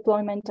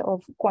deployment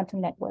of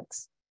quantum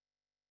networks.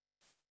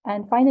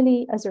 And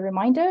finally, as a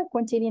reminder,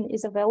 Quantillion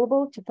is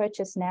available to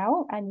purchase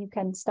now, and you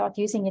can start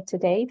using it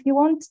today if you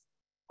want.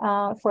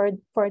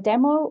 For a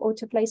demo or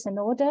to place an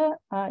order,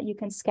 you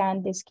can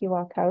scan this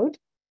QR code.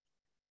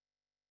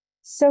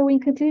 So in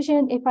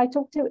conclusion,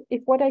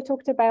 if what I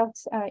talked about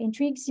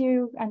intrigues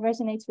you and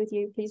resonates with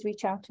you, please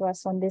reach out to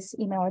us on this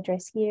email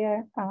address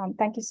here.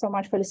 Thank you so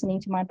much for listening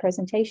to my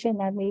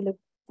presentation, and we look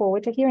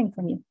forward to hearing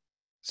from you.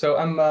 So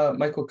I'm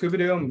Michael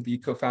Qubitekk. I'm the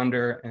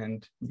co-founder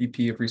and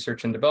VP of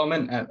Research and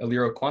Development at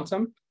Aliro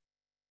Quantum.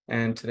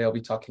 And today I'll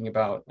be talking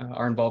about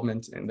our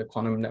involvement in the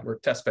quantum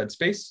network testbed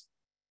space.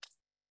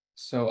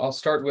 So I'll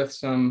start with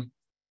some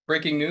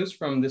breaking news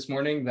from this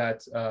morning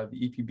that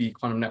the EPB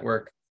quantum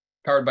network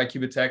powered by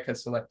Qubitekk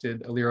has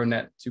selected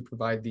AliroNet to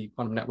provide the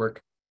quantum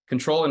network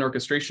control and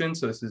orchestration.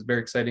 So this is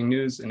very exciting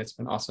news, and it's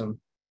been awesome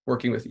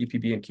working with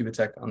EPB and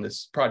Qubitekk on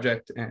this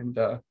project. And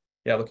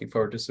yeah, looking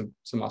forward to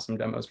some awesome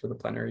demos for the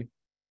plenary.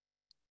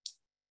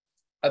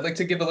 I'd like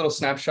to give a little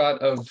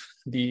snapshot of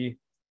the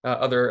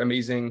other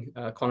amazing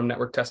quantum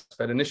network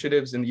testbed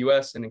initiatives in the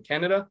US and in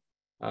Canada.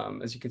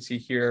 As you can see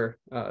here,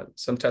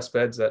 some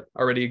testbeds that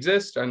already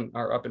exist and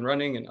are up and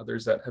running, and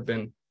others that have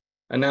been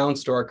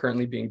announced or are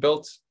currently being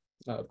built.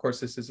 Of course,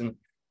 this isn't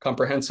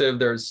comprehensive.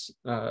 There's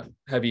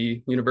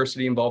heavy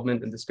university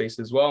involvement in the space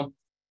as well.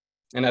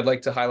 And I'd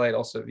like to highlight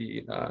also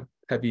the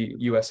heavy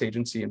US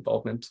agency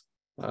involvement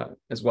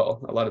as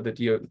well. A lot of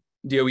the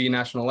DOE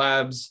national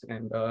labs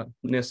and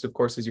NIST, of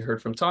course, as you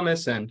heard from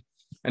Thomas, and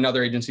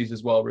other agencies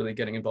as well, really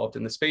getting involved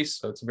in the space.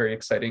 So it's a very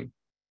exciting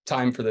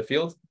time for the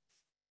field.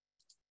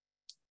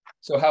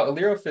 So how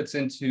Aliro fits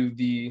into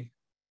the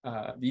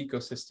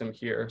ecosystem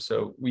here.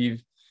 So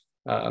we've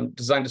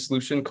designed a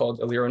solution called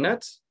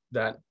AliroNet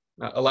that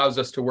allows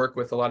us to work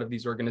with a lot of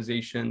these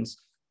organizations,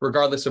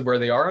 regardless of where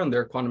they are on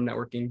their quantum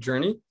networking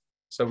journey.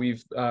 So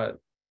we've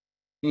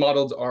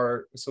modeled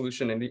our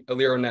solution in the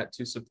AliroNet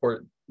to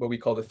support what we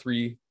call the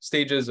 3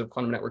 stages of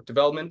quantum network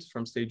development,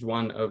 from stage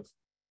 1 of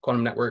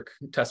quantum network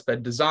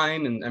testbed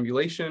design and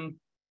emulation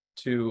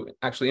to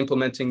actually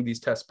implementing these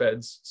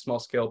testbeds,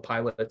 small-scale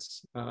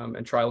pilots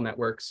and trial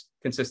networks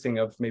consisting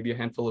of maybe a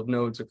handful of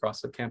nodes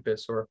across a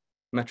campus or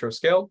metro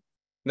scale,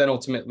 then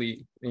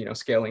ultimately,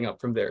 scaling up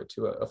from there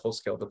to a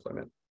full-scale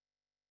deployment.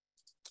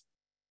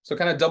 So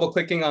kind of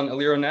double-clicking on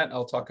AliroNet,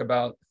 I'll talk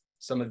about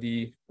some of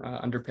the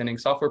underpinning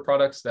software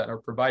products that are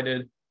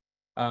provided.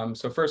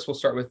 So first, we'll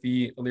start with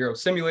the Aliro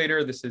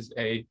Simulator. This is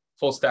a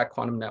full-stack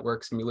quantum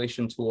network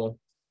simulation tool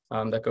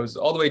that goes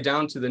all the way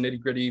down to the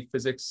nitty-gritty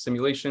physics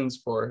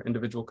simulations for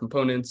individual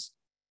components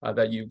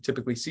that you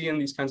typically see in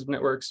these kinds of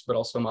networks, but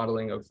also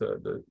modeling of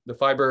the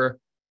fiber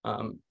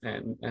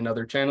and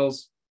other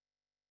channels,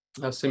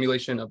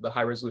 simulation of the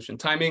high-resolution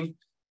timing,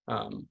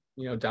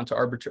 down to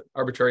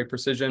arbitrary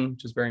precision,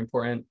 which is very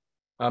important.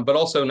 But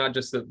also not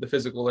just the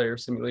physical layer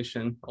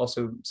simulation,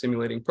 also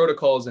simulating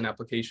protocols and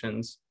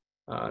applications,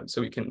 so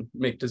we can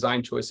make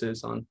design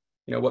choices on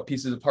what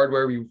pieces of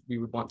hardware we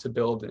would want to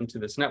build into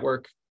this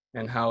network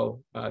and how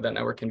that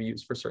network can be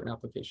used for certain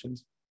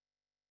applications.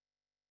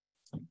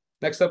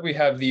 Next up, we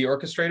have the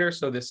orchestrator.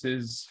 So this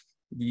is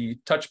the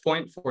touch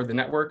point for the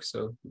network.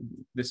 So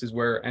this is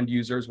where end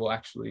users will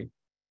actually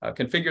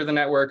configure the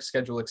network,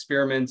 schedule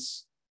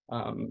experiments,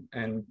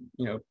 and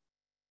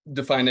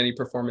define any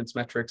performance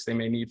metrics they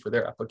may need for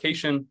their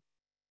application,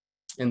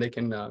 and they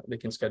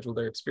can schedule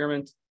their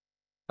experiment.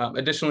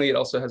 Additionally, it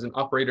also has an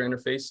operator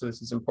interface. So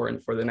this is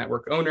important for the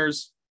network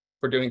owners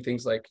for doing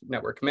things like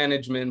network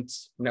management,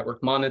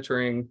 network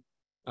monitoring,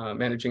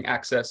 managing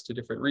access to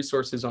different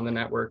resources on the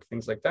network,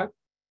 things like that.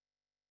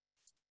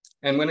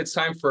 And when it's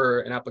time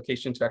for an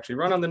application to actually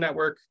run on the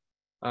network,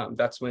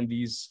 that's when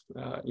these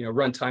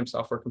runtime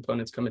software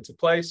components come into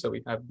play. So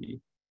we have the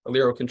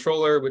Aliro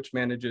controller, which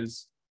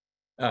manages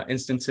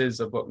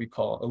instances of what we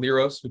call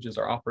Aliros, which is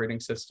our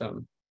operating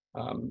system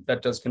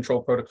that does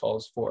control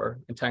protocols for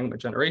entanglement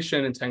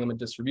generation, entanglement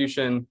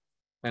distribution,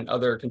 and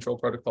other control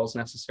protocols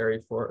necessary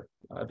for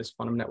this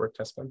quantum network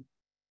testbed.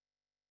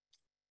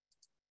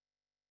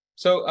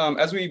 So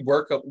as we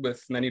work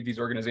with many of these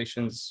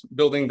organizations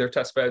building their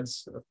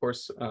testbeds, of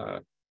course,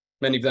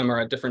 many of them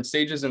are at different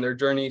stages in their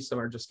journey. Some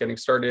are just getting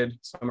started.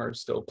 Some are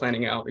still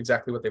planning out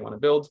exactly what they want to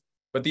build.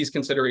 But these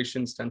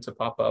considerations tend to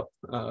pop up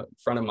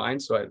front of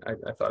mind. So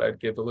I thought I'd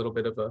give a little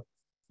bit of a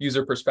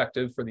user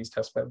perspective for these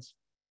testbeds.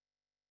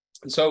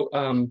 So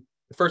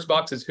the first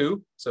box is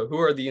who. So who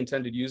are the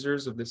intended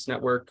users of this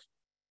network?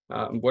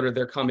 What are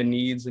their common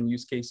needs and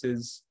use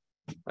cases?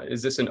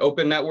 Is this an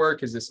open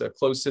network? Is this a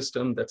closed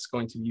system that's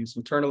going to be used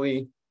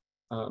internally?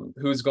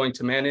 Who's going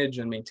to manage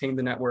and maintain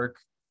the network?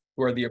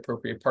 Who are the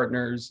appropriate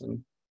partners and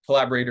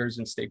collaborators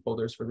and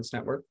stakeholders for this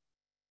network?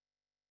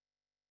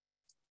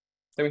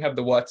 Then we have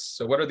the what's.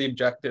 So what are the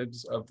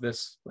objectives of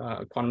this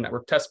quantum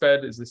network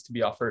testbed? Is this to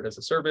be offered as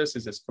a service?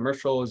 Is this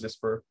commercial? Is this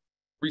for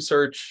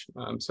research?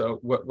 So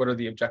what are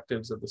the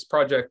objectives of this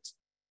project?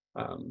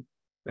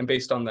 And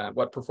based on that,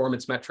 what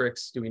performance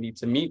metrics do we need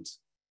to meet?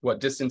 What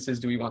distances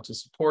do we want to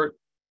support?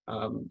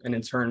 And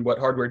in turn, what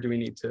hardware do we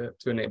need to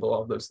enable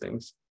all of those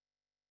things?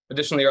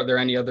 Additionally, are there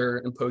any other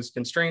imposed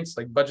constraints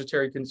like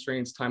budgetary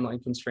constraints,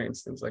 timeline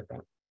constraints, things like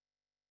that?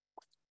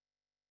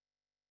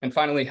 And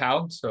finally,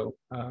 how? So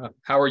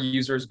how are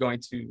users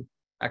going to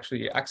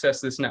actually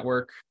access this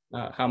network?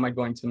 How am I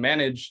going to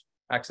manage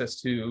access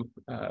to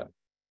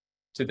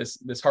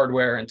this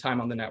hardware and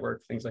time on the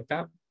network, things like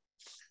that?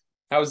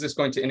 How is this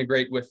going to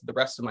integrate with the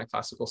rest of my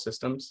classical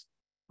systems?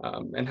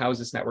 And how is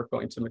this network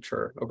going to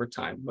mature over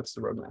time? What's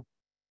the roadmap?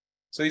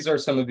 So these are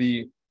some of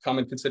the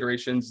common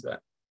considerations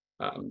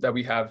that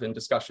we have in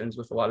discussions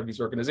with a lot of these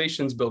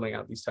organizations building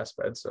out these test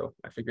beds. So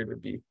I figured it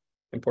would be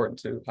important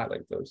to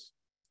highlight those.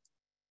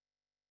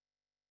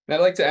 And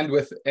I'd like to end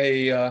with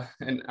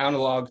an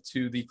analog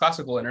to the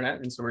classical internet.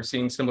 And so we're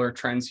seeing similar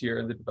trends here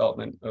in the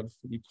development of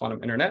the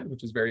quantum internet,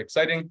 which is very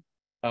exciting.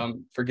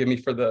 Forgive me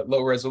for the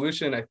low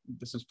resolution.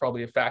 This is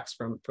probably a fax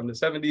from the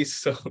 70s.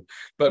 So,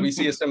 but we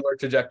see a similar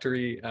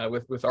trajectory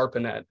with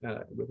ARPANET,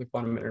 with the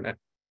quantum internet.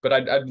 But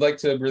I'd like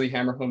to really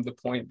hammer home the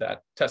point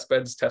that test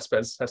beds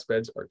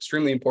are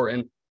extremely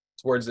important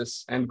towards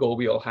this end goal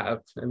we all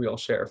have and we all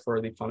share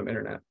for the quantum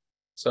internet.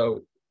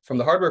 So from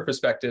the hardware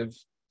perspective,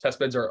 test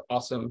beds are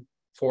awesome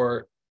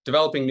for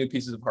developing new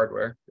pieces of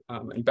hardware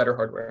and better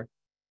hardware,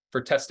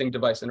 for testing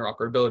device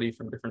interoperability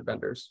from different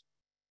vendors.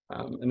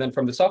 And then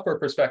from the software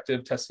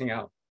perspective, testing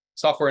out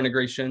software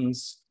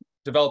integrations,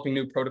 developing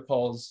new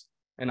protocols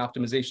and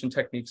optimization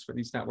techniques for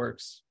these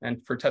networks,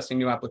 and for testing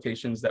new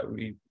applications that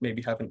we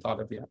maybe haven't thought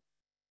of yet.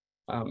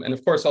 And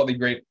of course, all the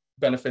great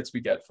benefits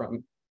we get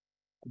from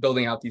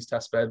building out these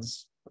test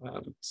beds,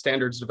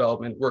 standards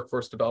development,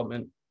 workforce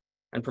development,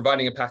 and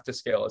providing a path to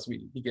scale as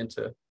we begin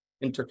to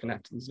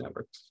interconnect these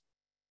networks.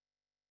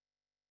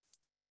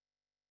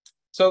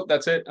 So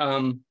that's it.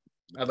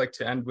 I'd like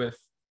to end with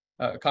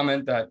a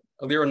comment that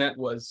AliroNet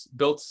was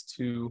built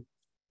to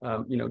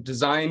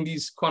design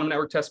these quantum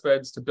network test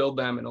beds, to build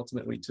them, and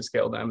ultimately to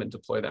scale them and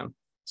deploy them.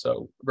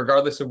 So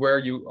regardless of where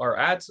you are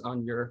at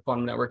on your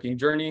quantum networking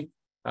journey,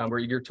 we're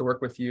eager to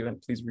work with you,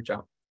 and please reach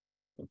out.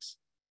 Thanks.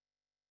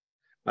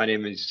 My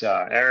name is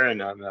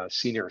Aaron. I'm a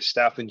senior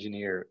staff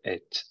engineer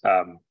at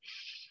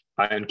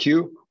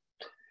IonQ.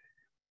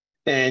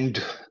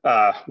 And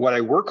what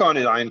I work on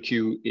at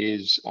IonQ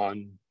is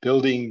on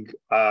building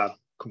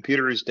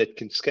computers that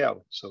can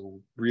scale. So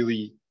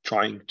really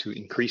trying to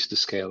increase the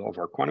scale of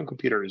our quantum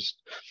computers.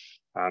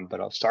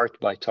 But I'll start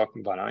by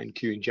talking about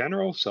IonQ in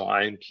general. So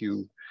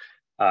IonQ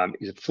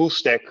is a full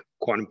stack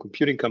quantum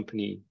computing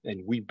company,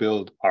 and we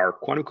build our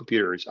quantum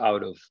computers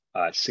out of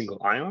single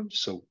ions.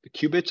 So the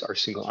qubits are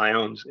single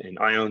ions, and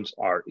ions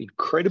are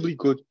incredibly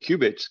good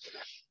qubits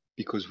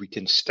because we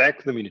can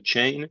stack them in a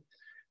chain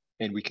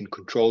and we can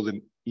control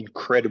them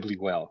incredibly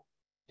well.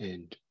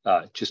 And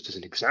just as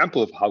an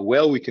example of how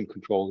well we can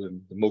control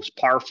them, the most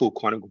powerful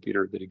quantum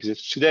computer that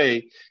exists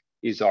today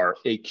is our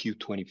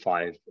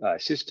AQ25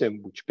 system,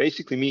 which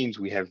basically means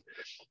we have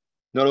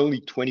not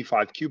only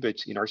 25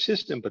 qubits in our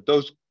system, but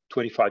those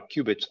 25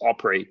 qubits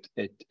operate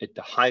at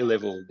the high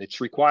level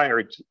that's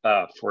required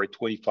for a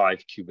 25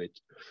 qubit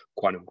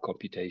quantum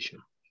computation.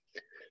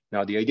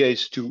 Now, the idea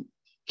is to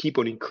keep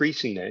on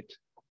increasing that,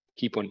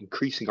 keep on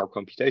increasing our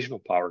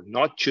computational power,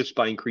 not just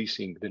by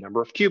increasing the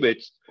number of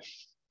qubits,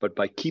 but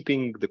by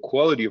keeping the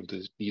quality of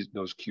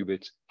those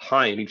qubits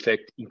high, and in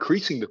fact,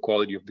 increasing the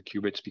quality of the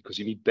qubits, because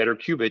you need better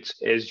qubits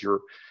as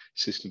your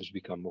systems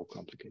become more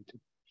complicated.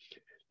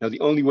 Now, the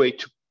only way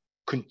to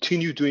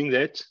continue doing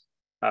that,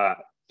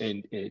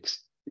 and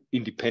it's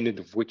independent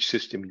of which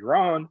system you're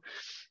on,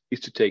 is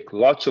to take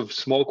lots of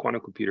small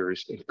quantum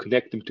computers and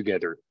connect them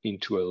together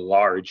into a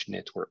large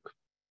network.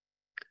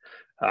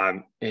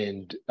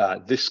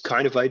 This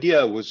kind of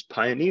idea was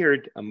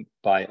pioneered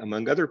by,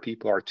 among other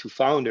people, our two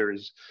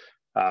founders,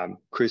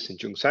 Chris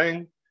and Jung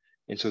Sang.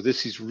 And so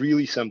this is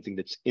really something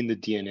that's in the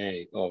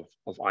DNA of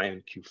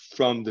IonQ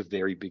from the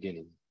very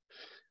beginning.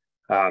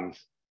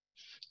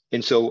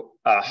 And so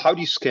how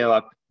do you scale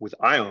up with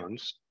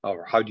ions,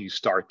 or how do you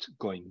start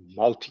going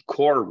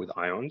multi-core with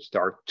ions?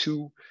 There are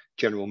two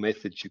general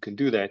methods you can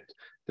do that.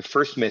 The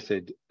first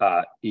method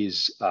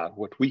is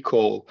what we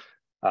call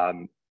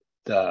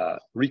the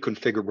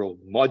reconfigurable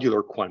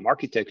modular quantum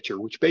architecture,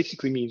 which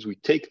basically means we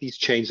take these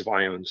chains of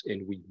ions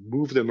and we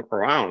move them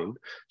around.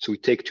 So we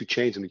take two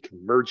chains and we can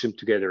merge them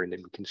together, and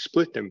then we can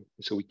split them.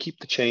 So we keep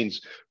the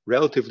chains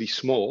relatively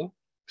small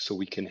so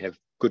we can have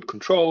good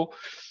control,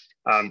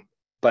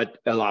 but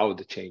allow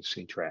the chains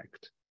to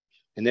interact.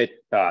 And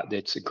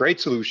that's a great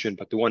solution,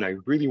 but the one I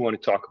really want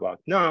to talk about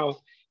now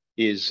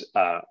is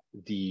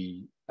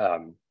the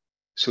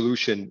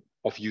solution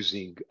of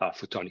using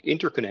photonic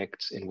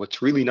interconnects. And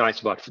what's really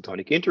nice about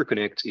photonic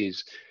interconnects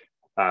is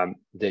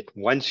that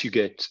once you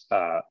get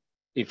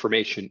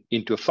information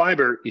into a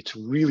fiber, it's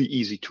really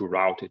easy to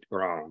route it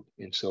around.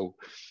 And so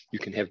you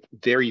can have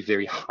very,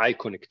 very high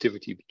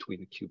connectivity between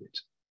the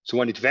qubits. So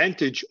one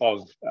advantage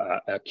of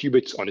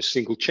qubits on a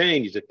single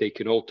chain is that they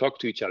can all talk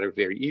to each other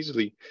very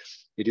easily.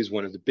 It is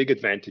one of the big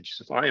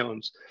advantages of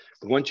ions.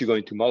 But once you go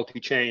into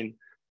multi-chain,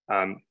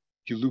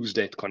 you lose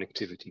that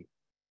connectivity.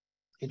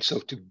 And so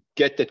to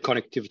get that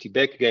connectivity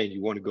back again,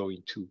 you want to go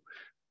into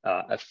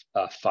a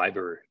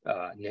fiber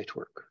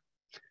network.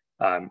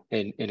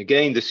 And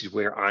again, this is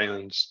where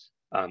ions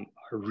are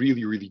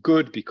really, really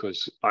good,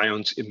 because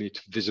ions emit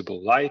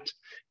visible light,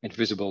 and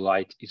visible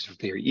light is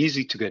very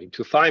easy to get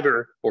into a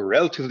fiber, or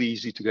relatively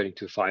easy to get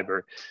into a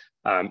fiber,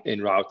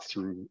 and route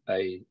through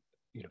a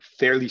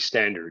fairly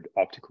standard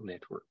optical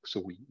network. So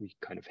we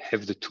kind of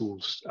have the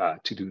tools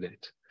to do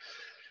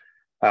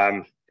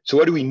that. So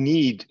what do we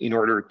need in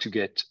order to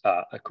get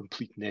a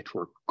complete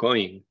network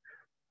going?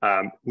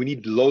 We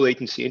need low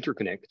latency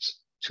interconnects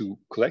to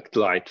collect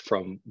light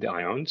from the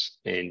ions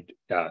and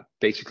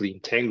basically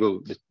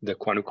entangle the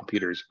quantum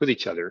computers with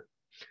each other.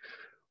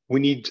 We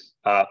need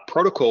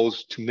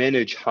protocols to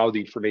manage how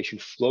the information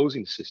flows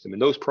in the system.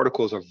 And those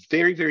protocols are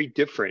very, very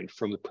different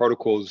from the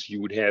protocols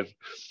you would have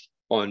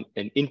on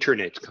an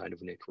internet kind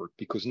of network,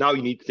 because now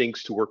you need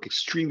things to work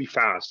extremely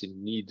fast, and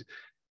you need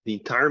the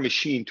entire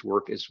machine to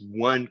work as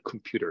one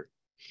computer.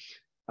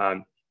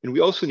 And we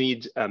also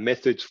need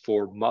methods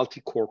for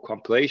multi-core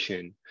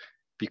compilation,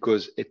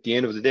 because at the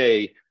end of the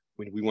day,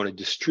 when we want to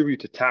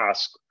distribute a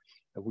task,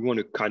 we want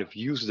to kind of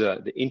use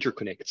the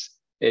interconnects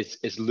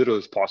as little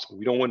as possible.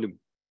 We don't want to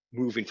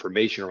move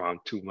information around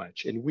too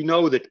much. And we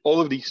know that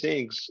all of these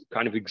things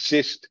kind of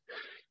exist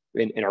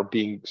and are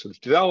being sort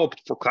of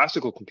developed for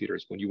classical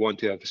computers. When you want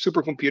to have a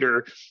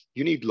supercomputer,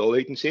 you need low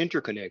latency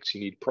interconnects, you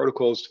need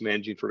protocols to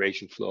manage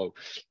information flow,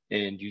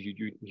 and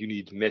you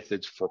need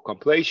methods for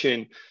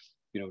compilation.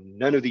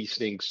 None of these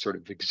things sort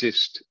of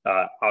exist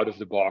out of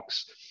the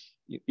box.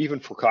 Even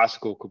for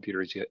classical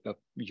computers,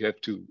 you have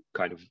to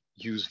kind of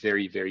use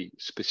very, very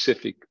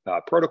specific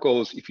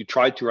protocols. If you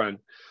try to run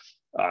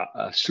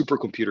a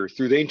supercomputer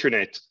through the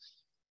internet,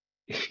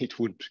 it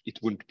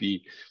wouldn't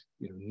be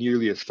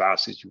nearly as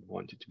fast as you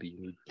want it to be.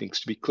 You need things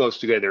to be close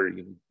together. You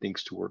need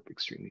things to work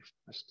extremely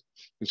fast.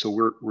 And so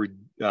we're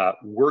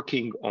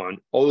working on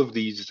all of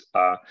these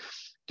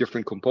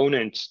different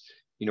components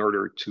in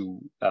order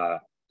to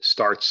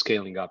start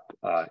scaling up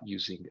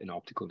using an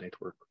optical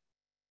network.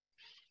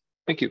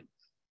 Thank you.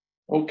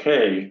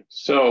 Okay,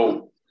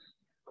 so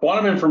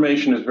quantum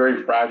information is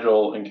very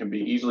fragile and can be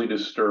easily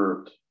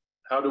disturbed.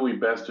 How do we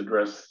best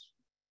address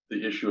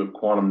the issue of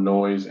quantum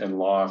noise and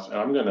loss? And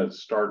I'm going to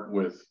start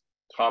with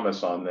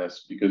Thomas on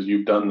this, because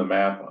you've done the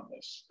math on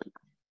this,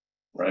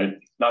 right?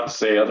 Not to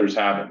say others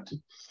haven't.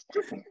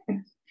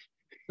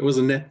 It was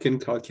a napkin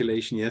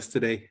calculation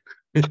yesterday.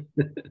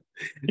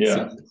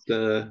 Yeah.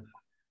 So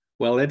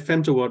well, that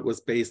femtowatt was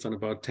based on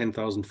about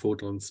 10,000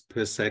 photons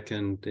per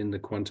second in the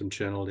quantum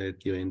channel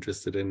that you're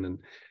interested in. And,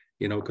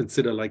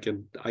 consider like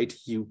an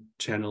ITU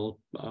channel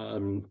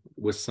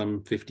with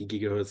some 50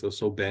 gigahertz or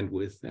so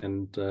bandwidth.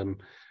 And,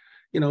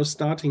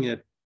 starting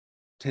at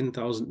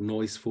 10,000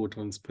 noise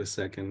photons per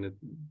second,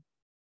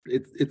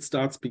 it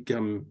starts to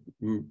become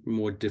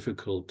more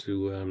difficult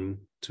to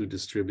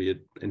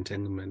distribute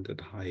entanglement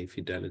at high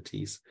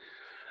fidelities.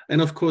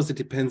 And of course, it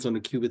depends on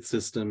the qubit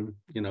system,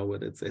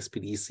 whether it's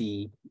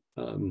SPDC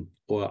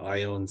or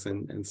ions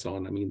and so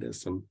on. I mean,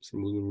 there's some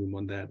room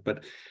on that.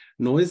 But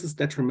noise is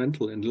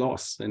detrimental and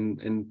loss,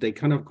 and they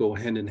kind of go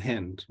hand in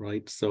hand,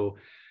 right? So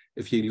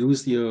if you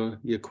lose your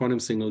quantum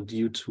signal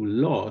due to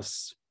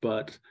loss,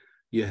 but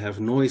you have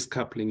noise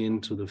coupling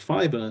into the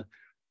fiber,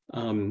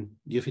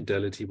 your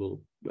fidelity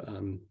will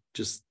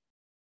just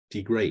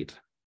degrade.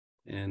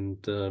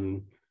 And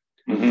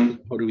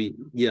how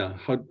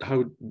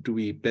do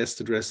we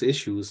best address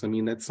issues? I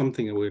mean, that's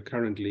something that we're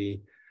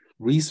currently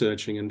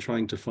researching and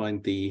trying to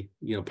find the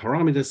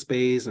parameter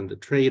space and the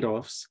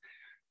trade-offs.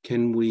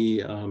 Can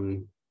we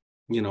run,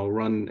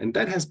 and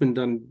that has been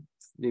done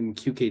in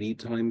QKD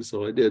times.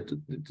 So I did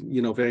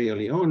very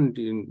early on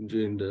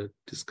during the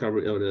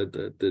discovery or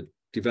the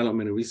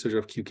development and research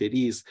of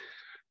QKDs,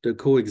 the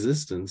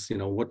coexistence,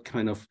 what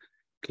kind of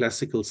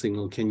classical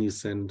signal can you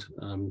send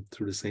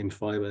through the same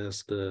fiber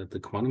as the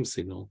quantum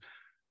signal?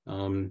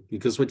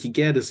 Because what you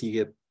get is you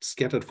get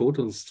scattered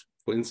photons,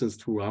 for instance,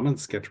 through Raman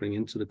scattering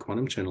into the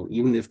quantum channel,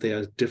 even if they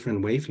are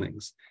different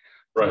wavelengths.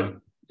 Right.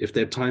 If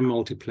they're time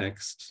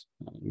multiplexed,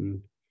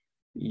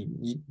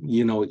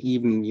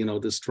 even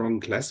the strong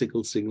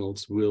classical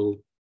signals will,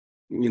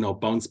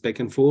 bounce back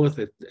and forth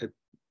at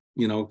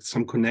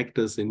some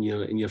connectors in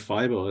your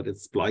fiber that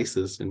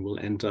splices and will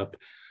end up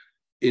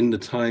in the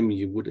time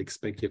you would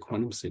expect your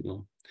quantum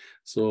signal.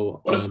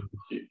 So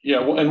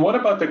and what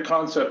about the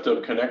concept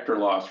of connector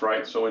loss,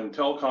 right? So in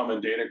telecom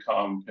and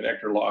datacom,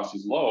 connector loss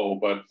is low,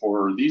 but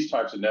for these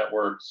types of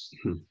networks,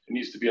 it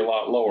needs to be a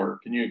lot lower.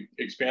 Can you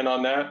expand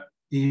on that?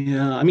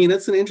 Yeah, I mean,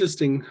 that's an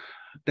interesting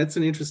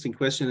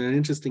question, an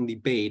interesting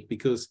debate,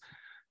 because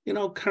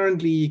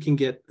currently you can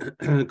get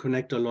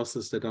connector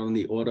losses that are on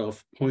the order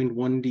of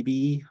 0.1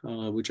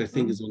 dB, which I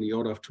think is on the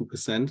order of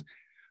 2%.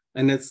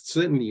 And that's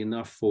certainly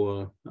enough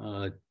for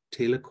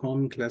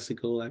telecom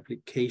classical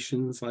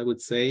applications, I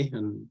would say,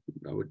 and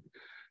I would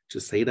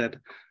just say that.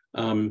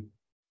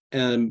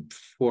 And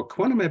for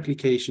quantum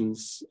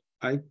applications,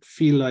 I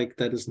feel like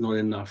that is not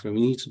enough, and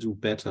we need to do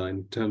better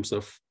in terms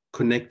of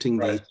connecting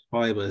these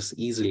fibers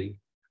easily.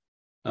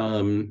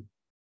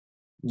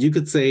 You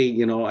could say,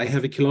 you know, I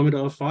have a kilometer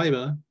of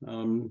fiber,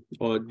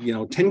 or, you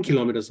know, 10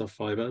 kilometers of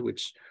fiber,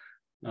 which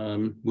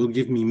will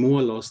give me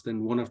more loss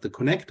than one of the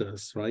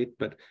connectors, right?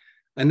 But,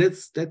 and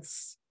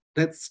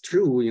that's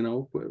true, you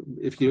know,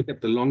 if you look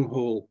at the long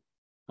haul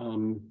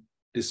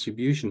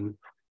distribution,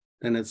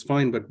 then it's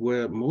fine. But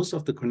where most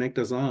of the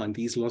connectors are and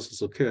these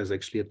losses occur is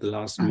actually at the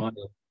last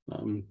mile.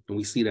 And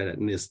we see that at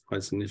NIST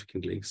quite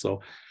significantly.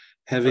 So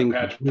having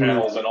patch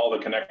panels and all the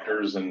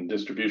connectors and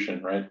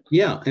distribution, right?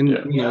 Yeah, and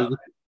you know,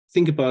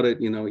 think about it.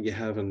 You know, you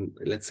have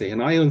let's say an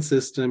ion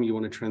system. You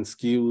want to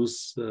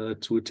transfuse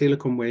to a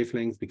telecom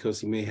wavelength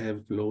because you may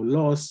have low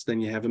loss. Then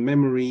you have a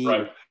memory.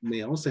 Right. You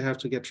may also have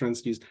to get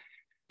transfused.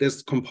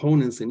 There's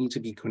components that need to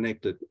be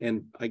connected,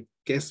 and I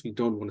guess we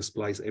don't want to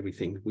splice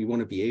everything. We want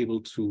to be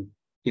able to,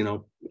 you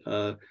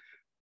know,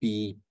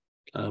 be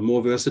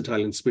more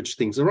versatile and switch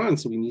things around.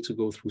 So we need to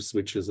go through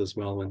switches as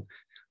well. And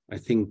I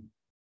think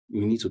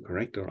we need to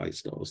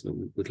characterize those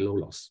with low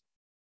loss.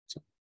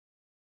 So.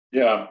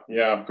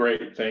 Yeah,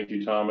 great. Thank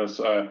you, Thomas.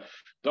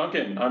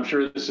 Duncan, I'm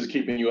sure this is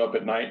keeping you up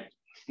at night.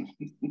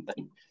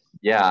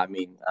 Yeah, I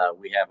mean,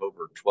 we have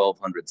over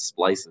 1,200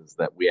 splices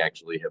that we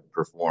actually have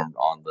performed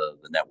on the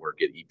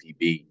network at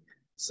EPB.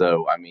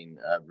 So, I mean,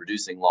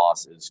 reducing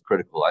loss is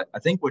critical. I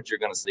think what you're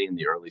going to see in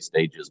the early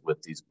stages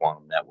with these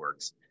quantum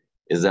networks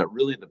is that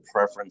really the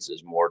preference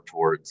is more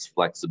towards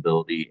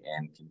flexibility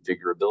and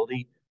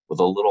configurability with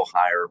a little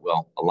higher,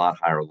 well, a lot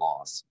higher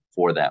loss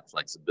for that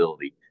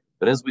flexibility.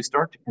 But as we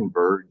start to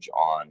converge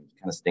on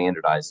kind of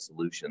standardized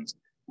solutions,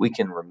 we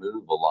can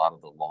remove a lot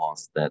of the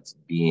loss that's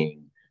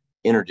being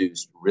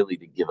introduced really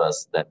to give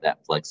us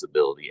that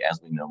flexibility as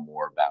we know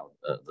more about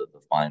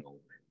the final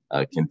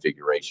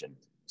configuration.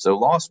 So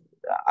loss,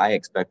 I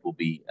expect, will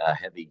be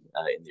heavy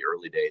in the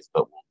early days,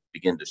 but will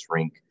begin to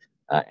shrink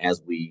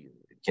as we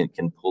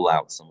can pull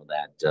out some of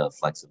that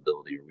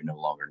flexibility, or we no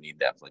longer need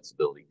that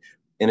flexibility.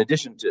 In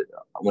addition to,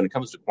 when it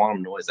comes to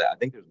quantum noise, I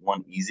think there's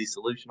one easy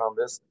solution on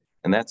this,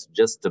 and that's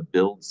just to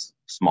build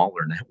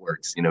smaller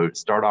networks. You know,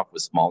 start off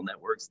with small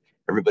networks.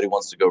 Everybody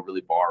wants to go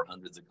really far,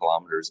 hundreds of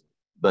kilometers,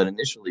 but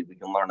initially we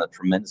can learn a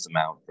tremendous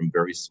amount from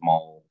very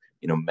small,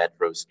 you know,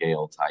 metro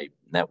scale type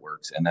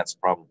networks, and that's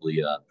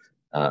probably a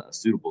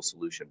suitable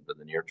solution for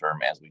the near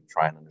term as we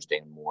try and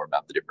understand more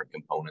about the different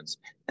components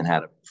and how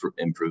to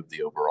improve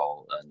the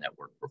overall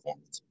network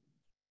performance.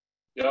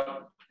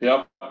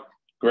 Yep,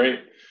 great.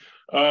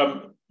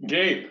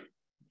 Gabe,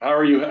 how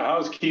are you?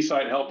 How's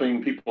Keysight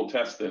helping people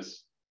test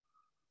this?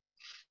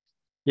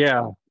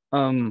 Yeah,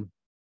 I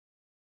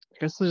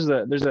guess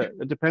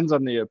it depends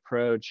on the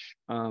approach.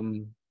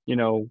 You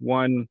know,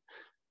 one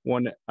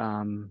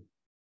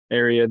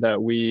area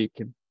that we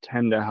could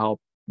tend to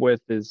help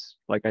with is,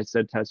 like I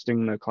said,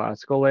 testing the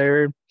classical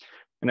layer.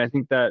 And I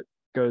think that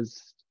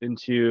goes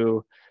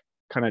into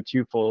kind of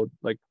twofold.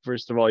 Like,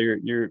 first of all,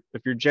 if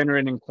you're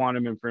generating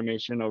quantum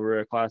information over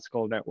a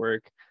classical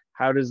network,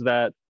 how does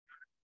that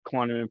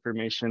quantum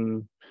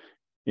information,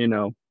 you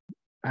know,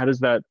 how does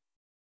that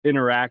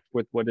interact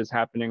with what is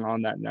happening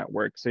on that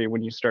network? Say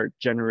when you start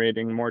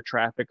generating more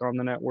traffic on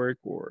the network,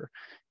 or,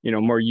 you know,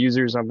 more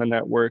users on the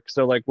network.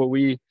 So like what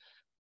we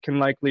can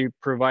likely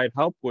provide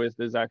help with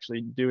is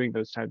actually doing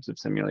those types of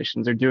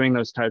simulations, or doing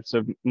those types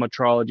of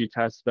metrology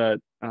tests that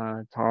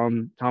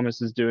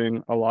Thomas is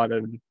doing a lot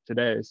of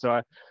today.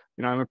 So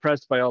I'm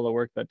impressed by all the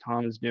work that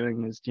Tom is doing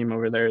and his team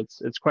over there.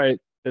 It's quite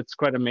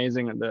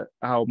amazing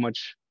how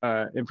much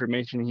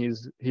information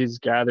he's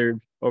gathered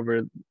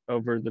over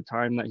the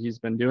time that he's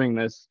been doing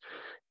this.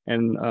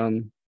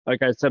 And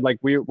like I said, like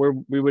we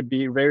would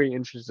be very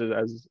interested,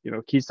 as you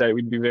know, Keysight,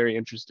 we'd be very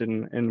interested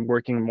in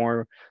working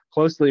more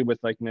closely with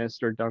like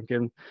NIST or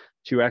Duncan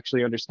to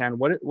actually understand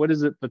what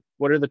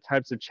are the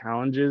types of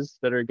challenges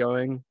that are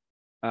going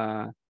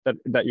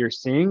that you're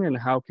seeing, and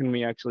how can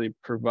we actually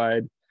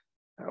provide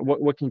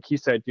what can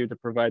Keysight do to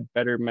provide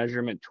better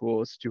measurement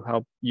tools to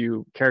help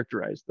you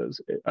characterize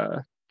those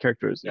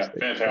characteristics?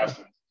 Yeah,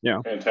 fantastic.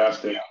 Yeah,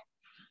 fantastic.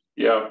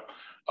 Yeah.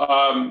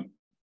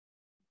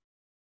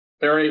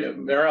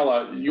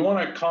 Mariela, you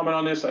want to comment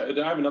on this? I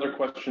have another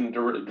question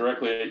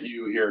directly at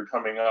you here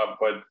coming up,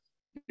 but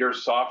your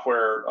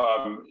software,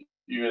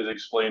 you had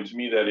explained to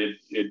me that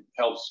it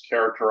helps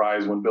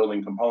characterize when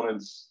building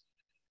components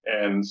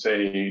and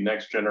say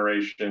next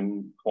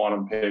generation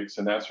quantum picks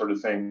and that sort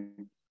of thing,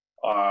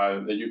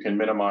 that you can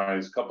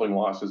minimize coupling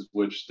losses,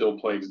 which still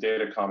plagues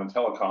datacom and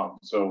telecom.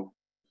 So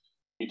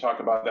can you talk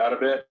about that a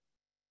bit?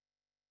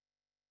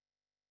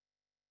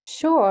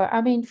 Sure.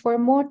 I mean, for a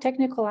more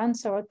technical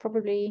answer, I'd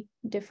probably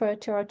defer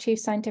to our Chief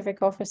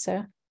Scientific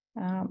Officer.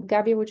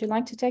 Gabby, would you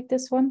like to take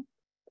this one?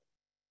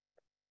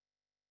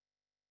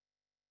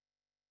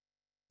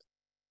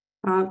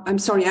 I'm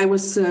sorry, I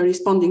was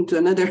responding to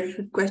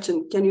another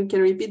question. Can you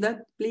repeat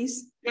that,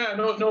 please? Yeah,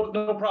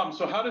 no problem.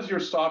 So how does your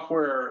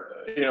software,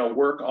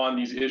 work on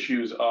these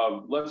issues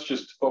of, let's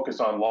just focus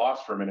on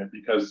loss for a minute,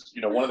 because,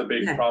 one of the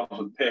big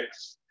problems with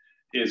PICs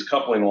is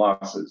coupling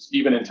losses,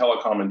 even in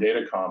telecom and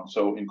datacom.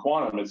 So in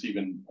quantum, it's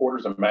even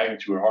orders of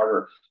magnitude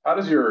harder. How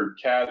does your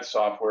CAD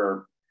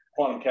software,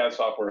 quantum CAD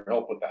software,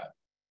 help with that?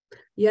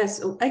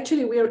 Yes,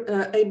 actually,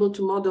 we're able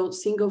to model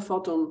single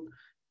photon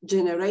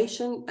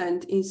generation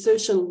and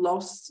insertion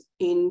loss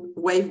in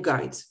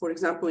waveguides, for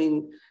example,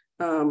 in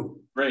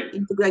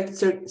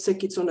integrated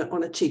circuits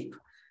on a chip.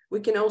 We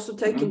can also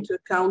take into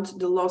account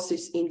the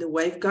losses in the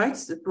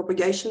waveguides, the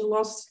propagation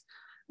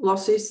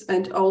losses,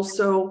 and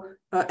also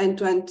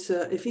end-to-end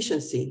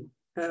efficiency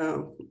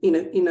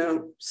in a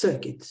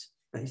circuit,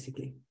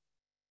 basically.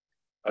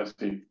 I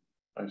see.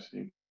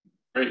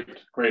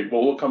 Great.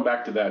 Well, we'll come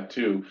back to that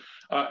too.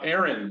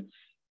 Aaron,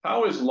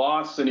 how is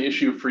loss an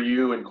issue for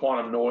you in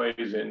quantum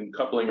noise and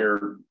coupling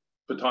your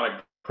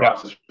photonic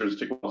processors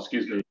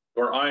to,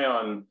 or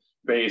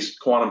ion-based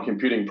quantum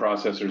computing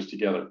processors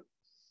together?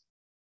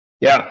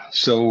 Yeah.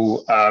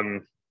 So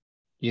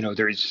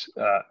there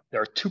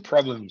are two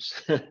problems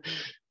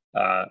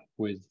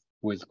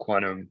with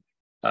quantum.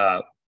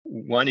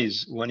 One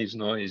is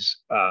noise.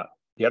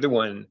 The other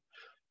one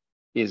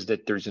is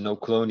that there's a no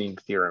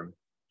cloning theorem.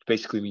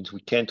 Basically means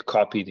we can't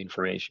copy the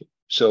information.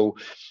 So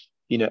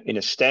in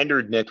a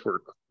standard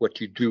network,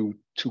 what you do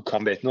to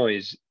combat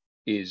noise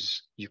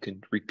is you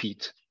can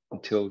repeat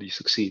until you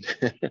succeed.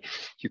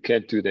 You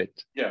can't do that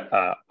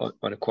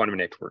on a quantum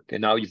network.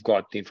 And now you've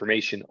got the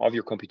information of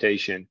your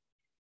computation.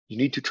 You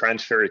need to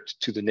transfer it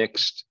to the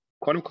next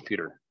quantum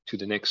computer, to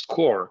the next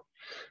core,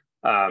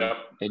 and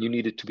you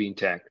need it to be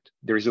intact.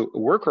 There's a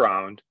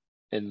workaround,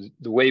 and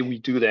the way we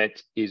do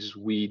that is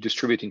we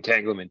distribute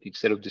entanglement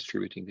instead of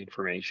distributing the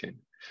information.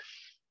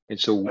 And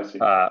so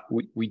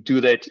we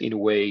do that in a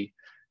way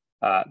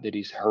that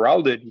is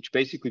heralded, which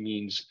basically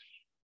means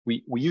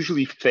we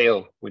usually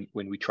fail when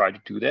we try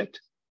to do that.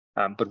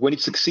 But when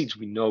it succeeds,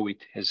 we know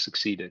it has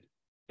succeeded.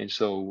 And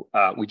so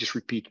we just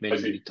repeat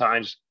many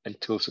times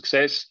until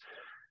success.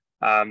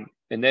 And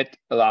that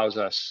allows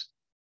us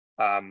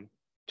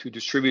to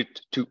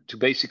distribute, to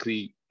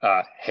basically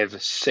have a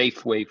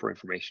safe way for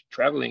information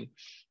traveling.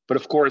 But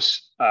of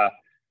course,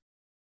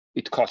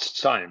 it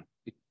costs time.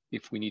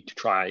 If we need to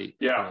try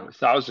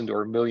 1,000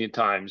 or 1,000,000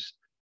 times,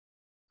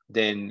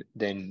 then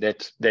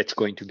that's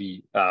going to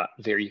be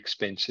very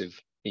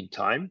expensive in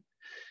time.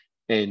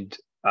 And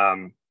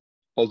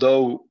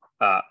although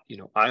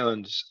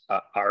ions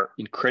are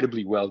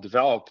incredibly well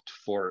developed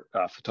for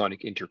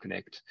photonic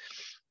interconnect,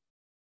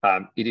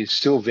 it is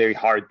still very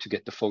hard to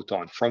get the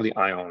photon from the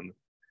ion,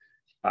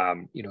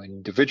 an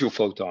individual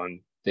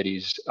photon that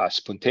is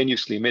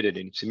spontaneously emitted,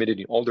 and it's emitted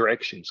in all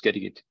directions,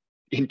 getting it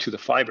into the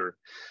fiber.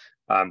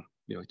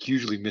 It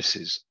usually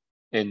misses,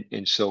 and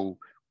so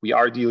we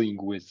are dealing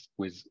with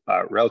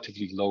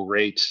relatively low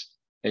rates,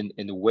 and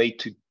the way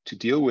to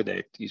deal with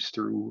it is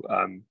through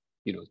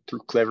through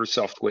clever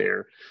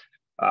software,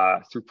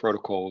 through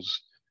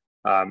protocols,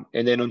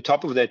 and then on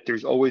top of that,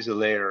 there's always a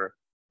layer,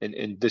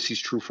 and this is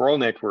true for all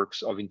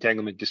networks, of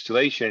entanglement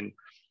distillation,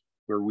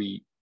 where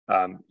we,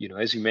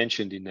 as you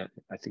mentioned in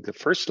I think the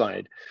first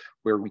slide,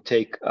 where we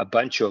take a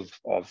bunch of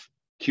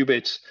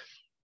qubits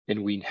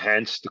and we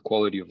enhance the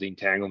quality of the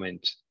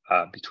entanglement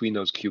between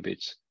those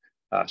qubits.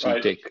 So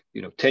we take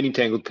 10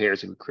 entangled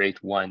pairs and we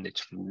create one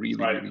that's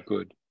really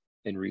good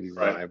and really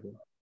reliable.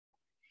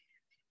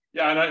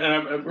 Yeah, and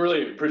I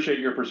really appreciate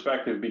your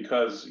perspective,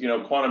 because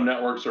quantum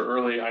networks are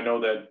early. I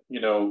know that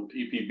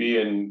EPB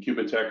and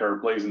Qubitekk are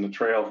blazing the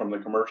trail from the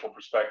commercial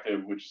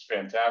perspective, which is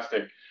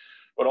fantastic.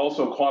 But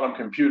also quantum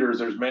computers,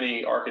 there's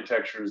many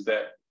architectures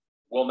that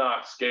will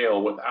not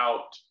scale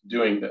without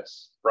doing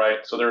this, right?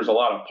 So there's a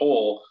lot of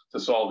pull to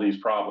solve these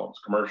problems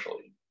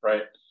commercially,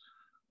 right?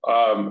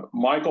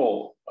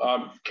 Michael,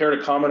 care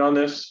to comment on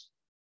this?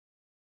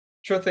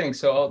 Sure thing.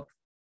 So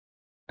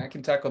I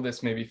can tackle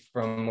this maybe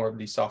from more of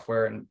the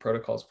software and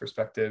protocols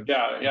perspective.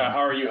 Yeah. How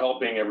are you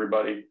helping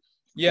everybody?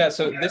 Yeah.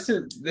 So this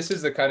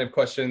is the kind of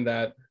question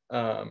that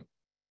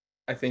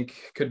I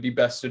think could be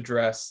best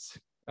addressed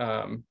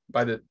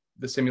by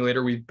the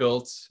simulator we've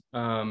built,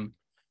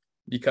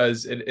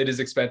 because it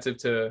is expensive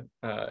to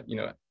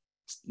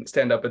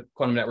stand up a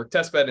quantum network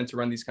testbed and to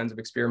run these kinds of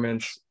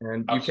experiments,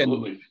 and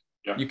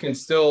you can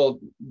still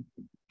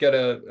get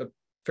a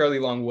fairly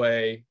long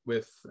way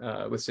with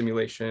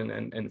simulation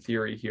and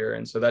theory here.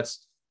 And so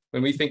that's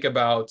when we think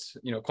about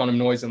quantum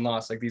noise and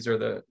loss, like these are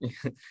the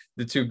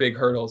the two big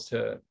hurdles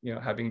to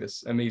having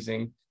this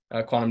amazing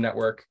quantum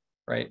network,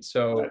 right?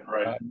 So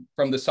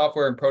from the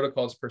software and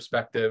protocols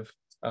perspective,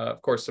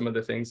 of course, some of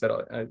the things that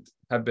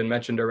have been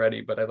mentioned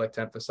already, but I'd like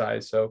to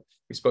emphasize. So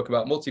we spoke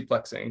about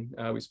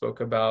multiplexing. We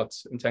spoke about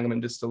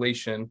entanglement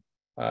distillation.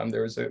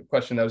 There was a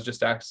question that was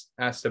just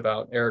asked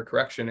about error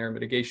correction, error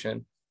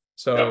mitigation.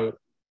 So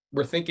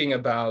we're thinking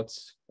about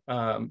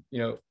how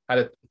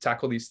to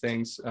tackle these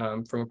things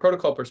from a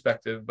protocol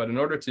perspective. But in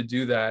order to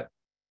do that,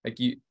 like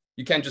you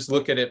can't just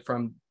look at it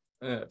from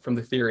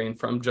the theory and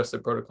from just the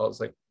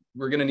protocols. Like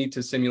we're going to need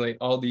to simulate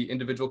all the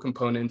individual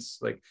components.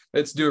 Like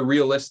let's do a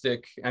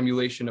realistic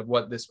emulation of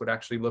what this would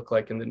actually look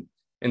like in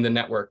the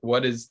network.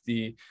 What is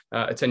the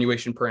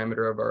attenuation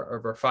parameter of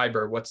our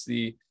fiber? What's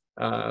the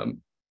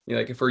you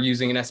know, like if we're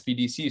using an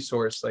SPDC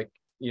source, like,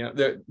 you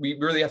know, we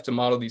really have to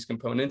model these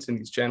components and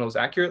these channels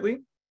accurately.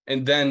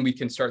 And then we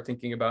can start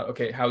thinking about,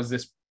 okay, how is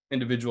this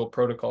individual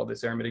protocol,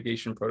 this error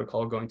mitigation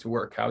protocol going to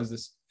work? How is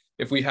this,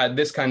 if we had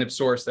this kind of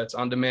source that's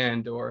on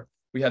demand, or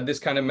we had this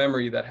kind of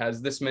memory that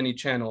has this many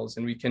channels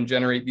and we can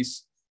generate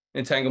these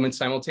entanglements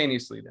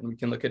simultaneously, then we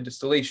can look at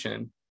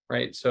distillation,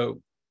 right?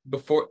 So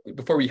before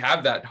we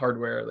have that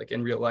hardware, like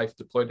in real life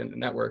deployed in the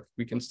network,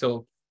 we can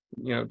still,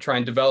 you know, try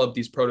and develop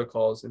these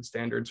protocols and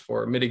standards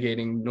for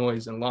mitigating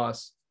noise and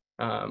loss,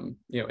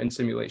 you know, in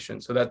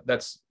simulation. So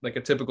that's like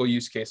a typical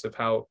use case of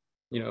how,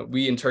 you know,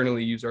 we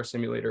internally use our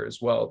simulator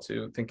as well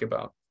to think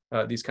about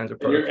these kinds of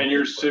protocols. And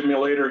your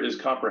simulator is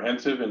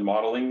comprehensive in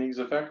modeling these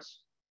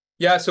effects?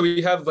 Yeah, so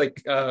we have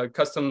like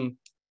custom,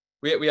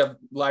 we have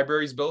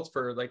libraries built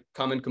for like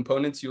common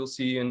components you'll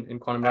see in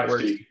quantum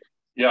networks.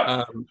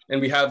 Yeah.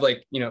 And we have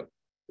like, you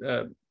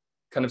know,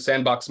 kind of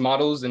sandbox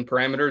models and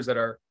parameters that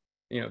are,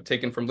 you know,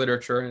 taken from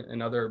literature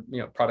and other,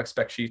 you know, product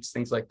spec sheets,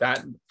 things like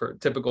that for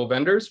typical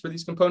vendors for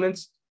these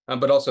components,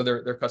 but also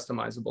they're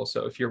customizable.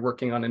 So if you're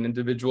working on an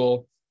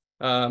individual,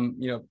 you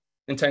know,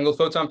 entangled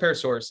photon pair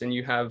source and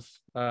you have,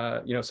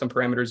 you know, some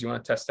parameters you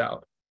want to test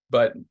out,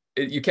 but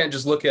you can't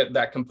just look at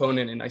that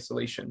component in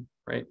isolation,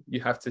 right?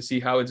 You have to see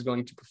how it's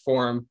going to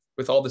perform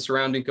with all the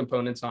surrounding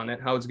components on it,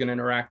 how it's going to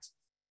interact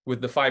with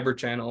the fiber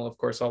channel, of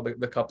course, all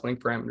the coupling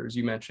parameters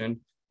you mentioned,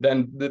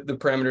 then the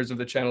parameters of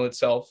the channel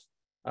itself,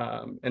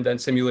 and then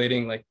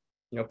simulating like,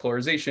 you know,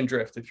 polarization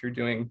drift if you're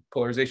doing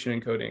polarization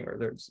encoding, or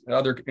there's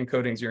other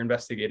encodings you're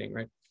investigating,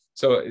 right?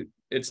 So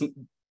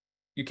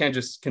you can't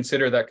just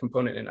consider that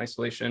component in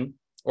isolation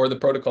or the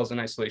protocols in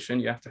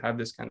isolation. You have to have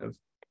this kind of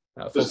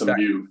full stack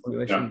view.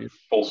 simulation view.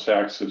 Full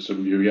stack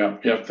system view. Yeah.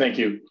 Yeah. Thank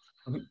you.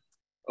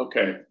 Mm-hmm.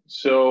 Okay.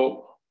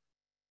 So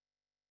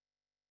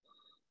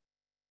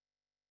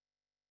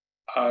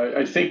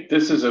I think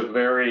this is a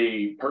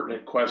very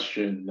pertinent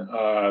question.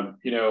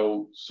 You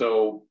know,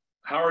 so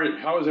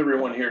how is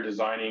everyone here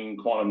designing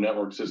quantum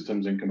network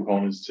systems and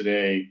components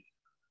today?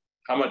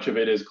 How much of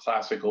it is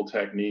classical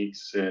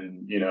techniques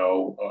and, you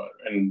know,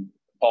 and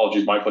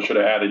apologies, Michael, I should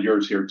have added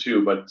yours here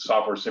too, but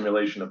software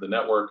simulation of the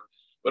network,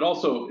 but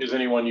also is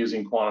anyone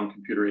using quantum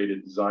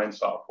computer-aided design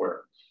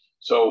software?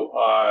 So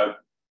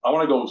I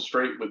want to go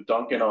straight with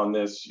Duncan on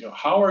this. You know,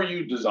 how are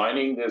you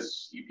designing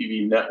this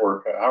EPB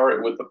network? How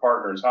are with the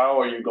partners? How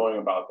are you going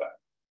about that?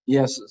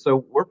 Yes,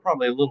 so we're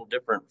probably a little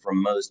different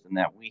from most in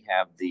that we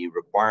have the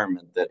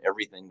requirement that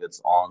everything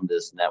that's on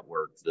this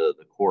network, the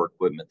core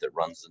equipment that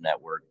runs the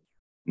network,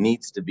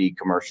 needs to be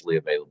commercially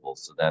available,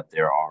 so that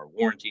there are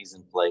warranties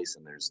in place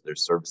and there's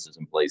services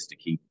in place to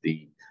keep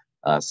the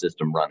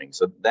system running.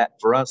 So that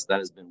for us, that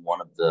has been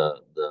one of the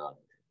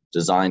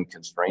design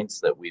constraints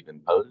that we've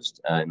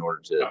imposed in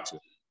order to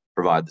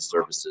provide the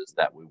services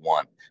that we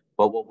want.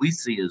 But what we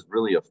see is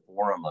really a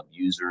forum of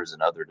users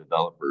and other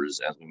developers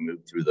as we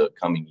move through the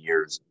coming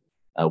years,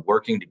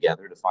 working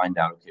together to find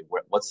out, okay,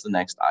 what's the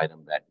next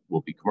item that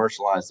will be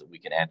commercialized that we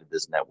can add to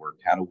this network?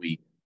 How do we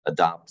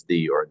adapt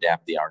the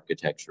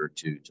architecture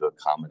to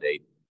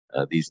accommodate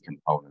these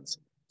components?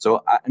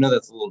 So I know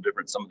that's a little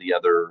different. Some of the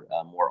other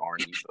more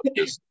R&D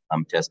focused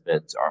test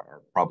beds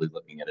are probably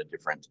looking at a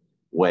different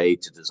way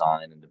to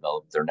design and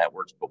develop their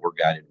networks, but we're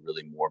guided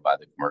really more by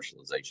the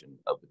commercialization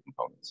of the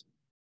components.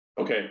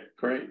 Okay,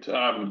 great.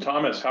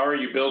 Thomas, how are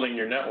you building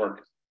your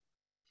network?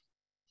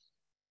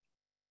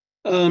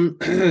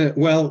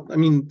 Well, I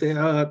mean, there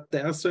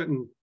are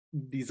certain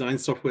design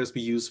softwares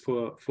we use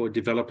for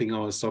developing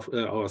our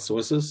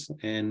sources,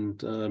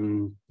 and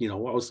you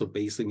know, also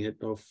basing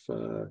it off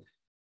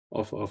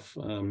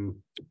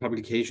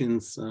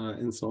publications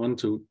and so on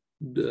to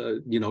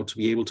you know, to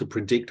be able to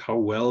predict how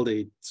well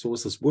the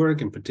sources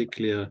work, in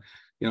particular,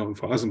 you know,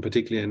 for us in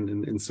particular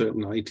in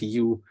certain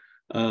ITU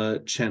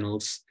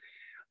channels.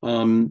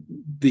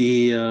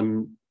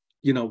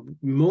 You know,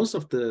 most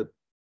of the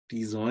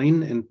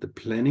design and the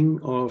planning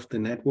of the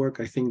network,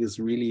 I think, is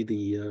really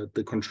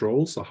the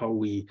controls, so how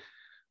we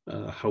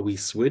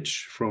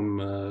switch from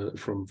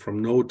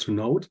node to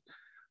node,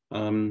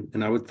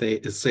 and I would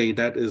say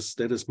that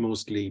is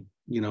mostly,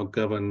 you know,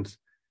 governed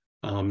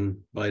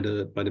by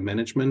the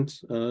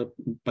management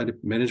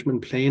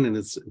plane, and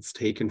it's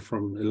taken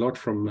from a lot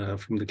from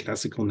the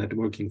classical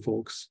networking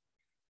folks.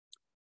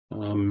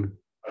 I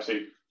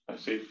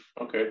see.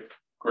 Okay,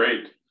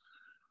 great.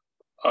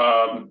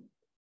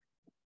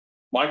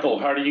 Michael,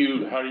 how do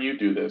you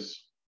do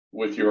this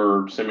with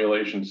your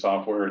simulation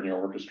software and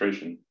your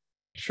orchestration?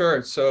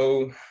 Sure.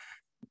 So,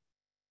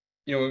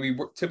 you know, when we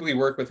typically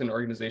work with an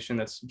organization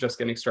that's just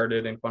getting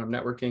started in quantum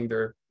networking,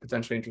 they're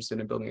potentially interested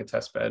in building a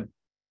test bed,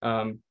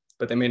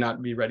 but they may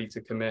not be ready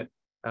to commit,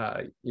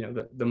 you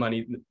know, the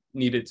money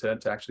needed to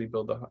actually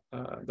build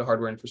the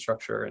hardware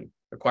infrastructure and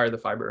acquire the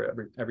fiber,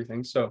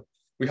 everything. So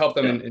we help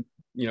them in,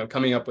 you know,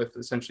 coming up with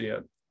essentially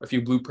a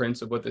few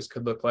blueprints of what this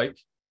could look like.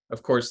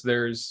 Of course,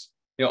 there's,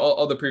 you know,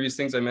 all the previous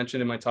things I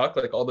mentioned in my talk,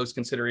 like all those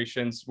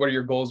considerations. What are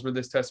your goals with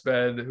this test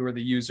bed? Who are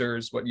the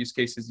users? What use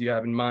cases do you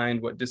have in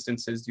mind? What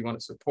distances do you want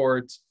to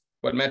support?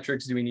 What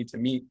metrics do we need to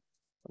meet?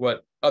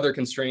 what other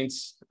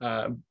constraints,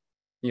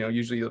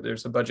 usually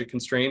there's a budget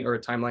constraint or a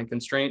timeline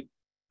constraint.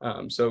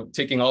 So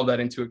taking all that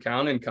into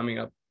account and coming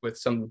up with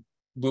some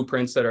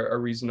blueprints that are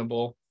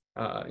reasonable,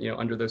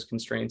 under those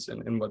constraints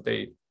and what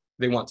they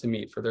want to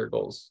meet for their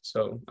goals.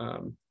 So,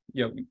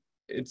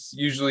 it's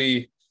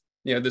usually,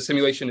 the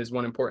simulation is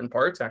one important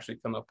part to actually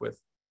come up with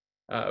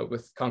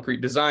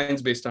concrete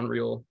designs based on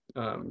real,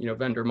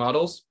 vendor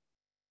models.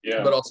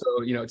 Yeah. But also,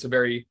 it's a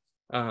very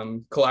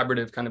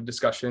collaborative kind of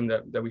discussion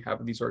that we have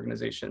with these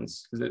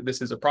organizations, because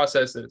this is a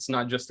process that it's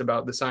not just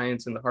about the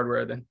science and the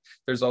hardware. Then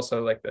there's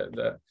also like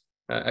the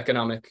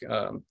economic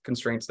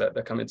constraints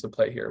that come into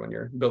play here when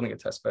you're building a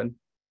test bed.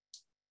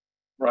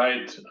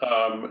 Right.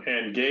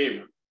 And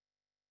Gabe.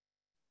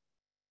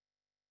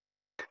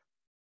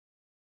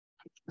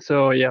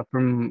 So yeah,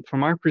 from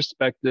our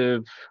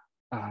perspective,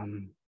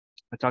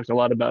 I talked a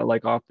lot about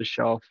like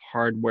off-the-shelf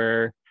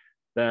hardware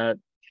that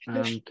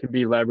could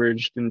be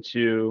leveraged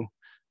into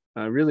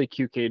really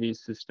QKD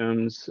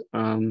systems,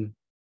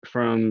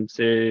 from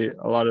say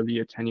a lot of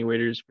the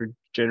attenuators for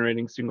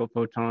generating single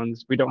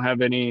photons. We don't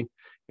have any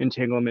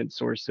entanglement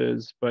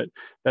sources, but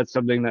that's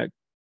something that,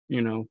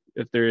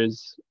 if there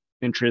is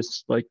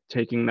interest, like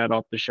taking that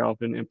off the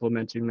shelf and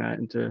implementing that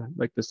into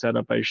like the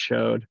setup I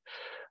showed.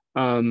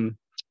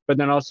 But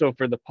then also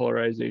for the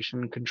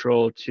polarization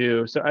control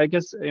too. So I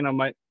guess,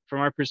 from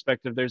our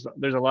perspective, there's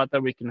a lot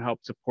that we can help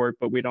support,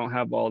 but we don't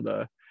have all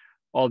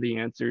the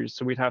answers.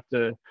 So we'd have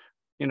to,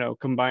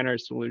 combine our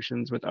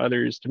solutions with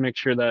others to make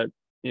sure that,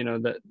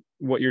 that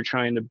what you're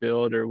trying to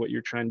build or what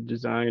you're trying to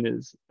design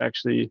is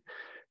actually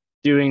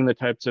doing the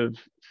types of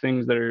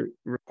things that are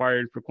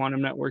required for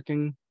quantum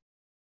networking.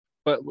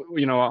 But,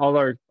 all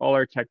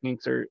our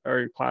techniques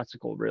are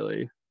classical,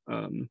 really.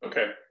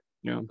 Okay.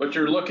 But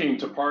you're looking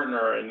to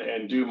partner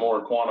and do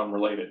more quantum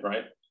related,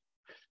 right?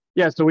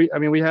 Yeah. So we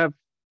have,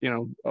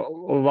 a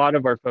lot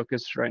of our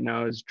focus right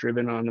now is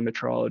driven on the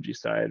metrology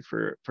side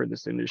for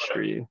this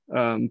industry.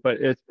 But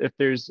if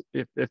there's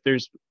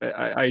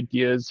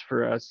ideas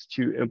for us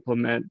to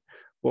implement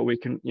what we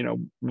can,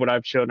 what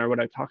I've shown or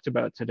what I talked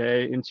about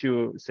today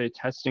into, say,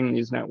 testing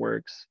these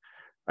networks,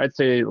 I'd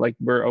say like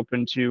we're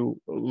open to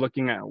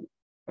looking at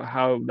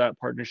how that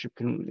partnership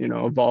can,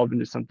 evolve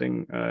into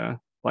something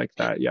like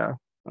that. Yeah.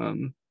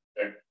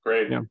 Okay,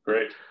 great. Yeah.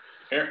 Great.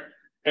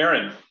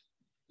 Aaron,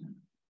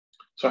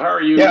 so how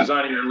are you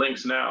designing your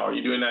links now? Are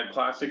you doing that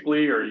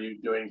classically, or are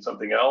you doing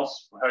something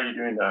else? How are you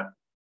doing that?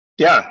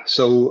 Yeah.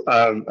 So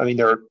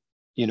there are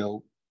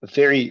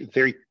very,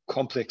 very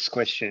complex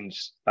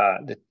questions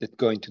that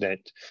go into that.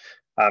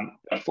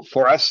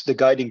 For us, the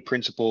guiding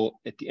principle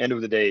at the end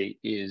of the day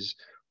is,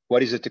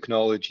 what is a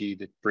technology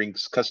that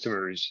brings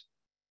customers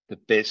the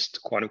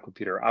best quantum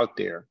computer out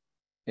there?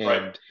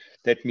 And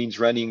that means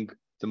running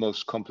the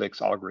most complex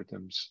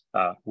algorithms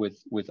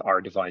with our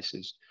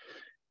devices.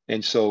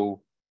 And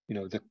so,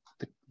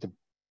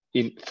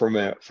 from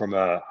a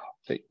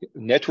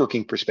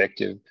networking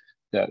perspective,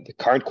 the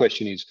current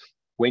question is,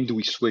 when do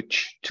we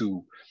switch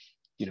to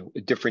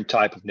a different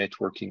type of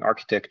networking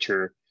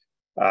architecture?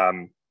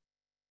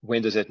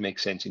 When does that make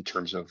sense in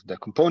terms of the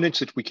components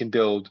that we can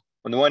build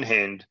on the one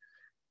hand,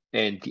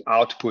 and the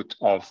output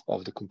of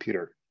the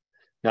computer?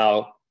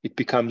 Now, it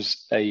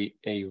becomes a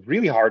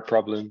really hard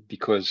problem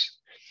because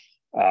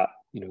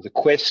the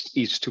quest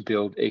is to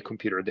build a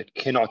computer that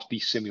cannot be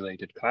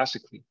simulated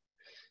classically.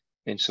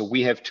 And so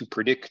we have to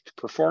predict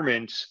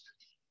performance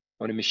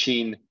on a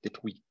machine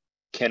that we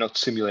cannot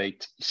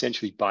simulate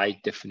essentially by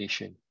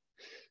definition.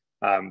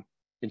 And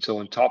so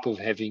on top of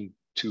having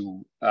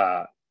to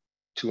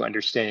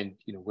understand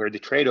where the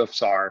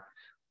trade-offs are,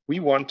 we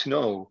want to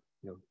know,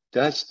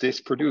 does this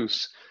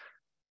produce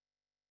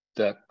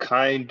the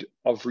kind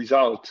of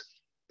result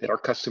that our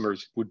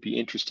customers would be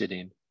interested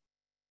in,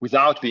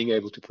 without being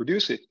able to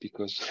produce it,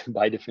 because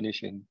by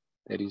definition,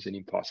 that is an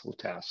impossible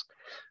task.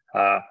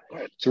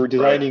 So we're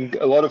designing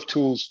a lot of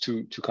tools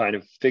to kind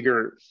of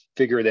figure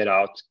that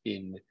out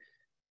in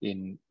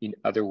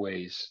other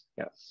ways.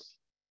 Yeah.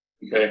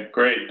 Okay,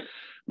 great.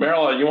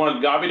 Marla, you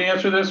want Gabi to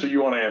answer this, or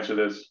you want to answer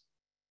this?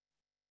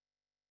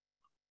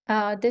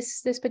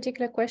 This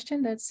particular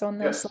question that's on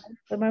the slide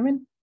at the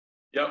moment?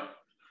 Yep.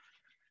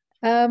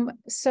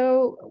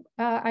 So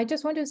I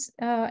just want to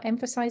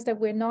emphasize that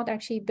we're not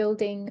actually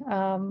building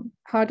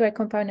hardware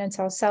components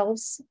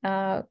ourselves.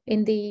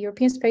 In the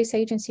European Space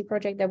Agency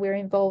project that we're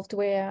involved,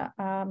 we're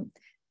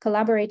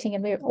collaborating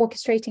and we're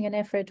orchestrating an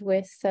effort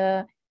with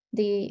the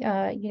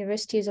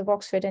universities of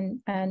Oxford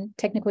and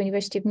Technical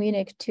University of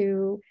Munich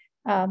to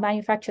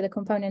manufacture the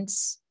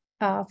components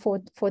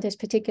for this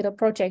particular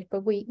project.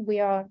 But we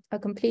are a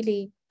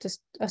completely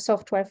just a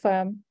software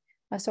firm,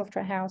 a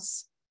software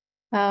house.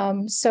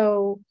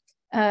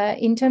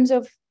 In terms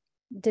of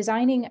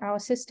designing our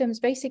systems,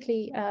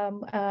 basically,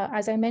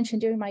 as I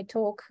mentioned during my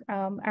talk,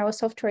 our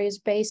software is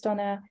based on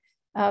a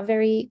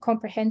very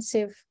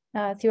comprehensive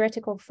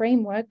theoretical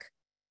framework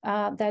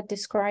that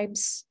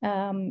describes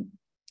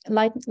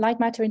light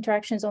matter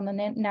interactions on the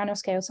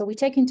nanoscale. So we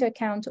take into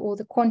account all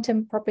the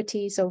quantum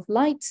properties of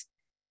light,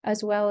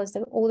 as well as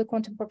all the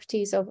quantum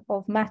properties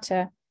of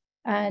matter.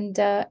 And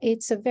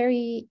it's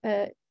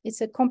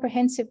a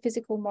comprehensive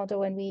physical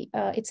model, and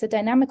it's a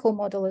dynamical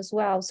model as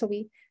well. So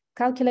we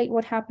calculate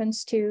what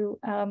happens to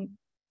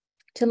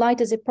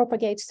light as it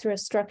propagates through a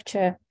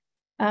structure,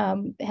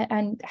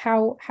 and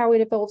how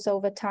it evolves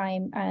over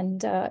time.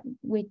 And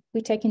we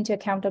take into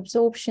account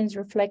absorptions,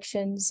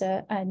 reflections,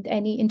 and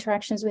any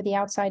interactions with the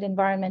outside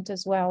environment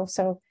as well.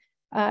 So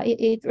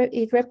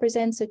it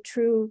represents a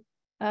true,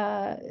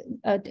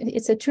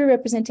 it's a true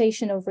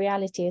representation of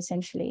reality,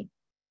 essentially.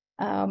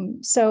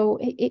 So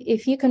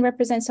if you can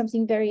represent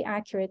something very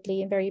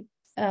accurately and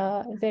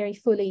very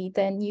fully,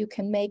 then you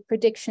can make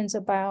predictions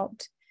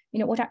about,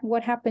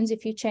 what happens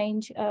if you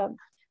change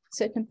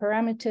certain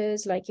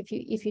parameters, like if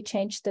you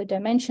change the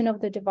dimension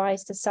of the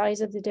device, the size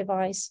of the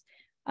device,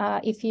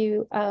 if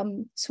you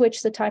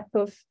switch the type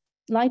of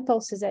light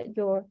pulses that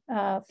you're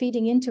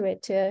feeding into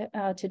it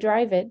to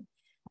drive it,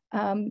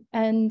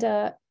 and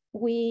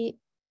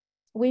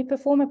we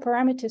perform a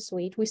parameter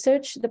suite. We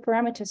search the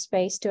parameter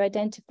space to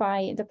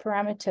identify the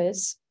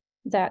parameters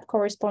that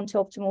correspond to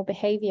optimal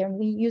behavior. And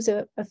we use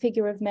a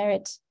figure of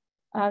merit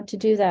to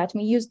do that.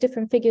 We use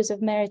different figures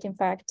of merit, in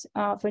fact,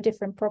 for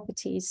different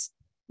properties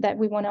that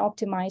we want to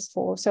optimize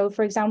for. So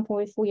for example,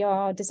 if we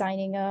are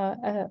designing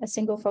a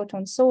single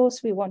photon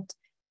source, we want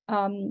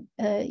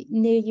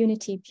near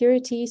unity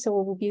purity. So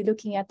we'll be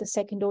looking at the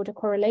second order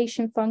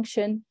correlation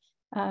function.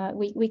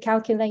 We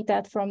calculate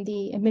that from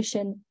the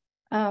emission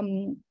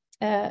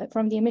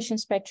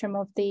spectrum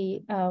of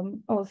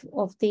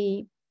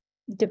the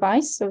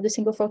device, so the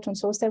single photon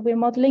source that we're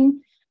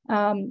modeling.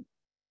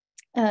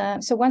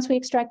 So once we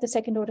extract the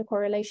second order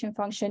correlation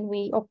function,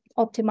 we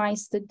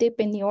optimize the dip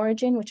in the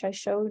origin, which I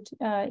showed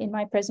in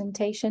my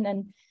presentation.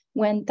 And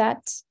when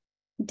that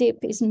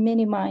dip is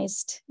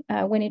minimized,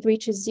 when it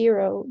reaches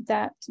 0,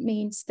 that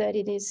means that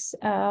it is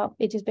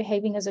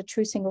behaving as a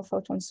true single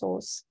photon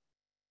source.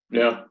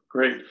 Yeah,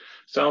 great.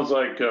 Sounds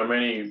like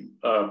many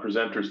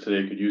presenters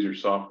today could use your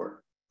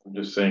software. I'm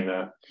just saying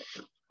that.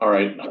 All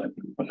right.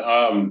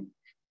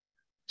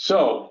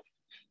 So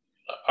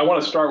I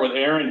want to start with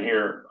Aaron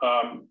here.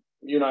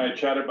 You and I had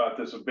chatted about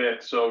this a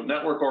bit. So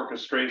network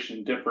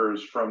orchestration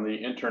differs from the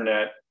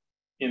internet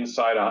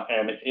inside a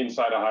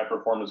high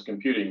performance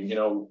computing.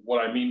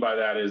 What I mean by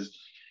that is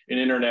an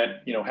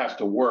internet, has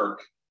to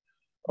work,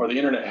 or the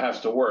internet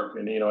has to work,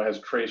 and it has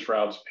trace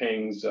routes,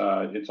 pings.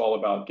 It's all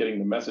about getting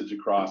the message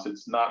across.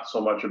 It's not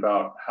so much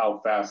about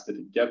how fast did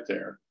it get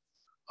there.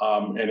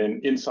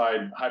 And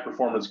inside high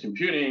performance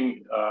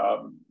computing,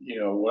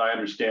 what I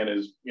understand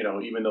is,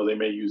 even though they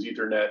may use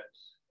Ethernet,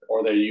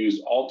 or they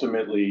use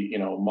ultimately,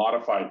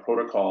 modified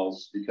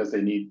protocols because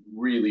they need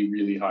really,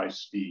 really high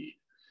speed.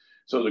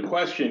 So the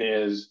question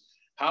is,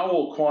 how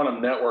will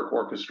quantum network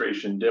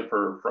orchestration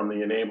differ from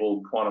the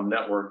enabled quantum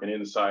network and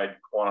inside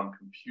quantum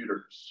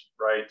computers,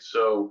 right?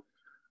 So,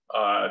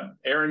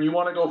 Aaron, you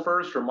want to go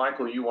first, or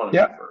Michael, you want to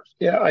go first?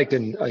 Yeah, I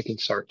can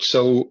start.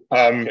 So,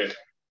 okay.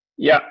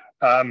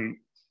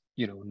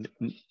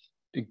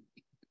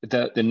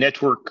 The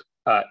network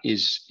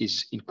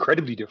is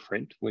incredibly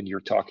different when you're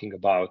talking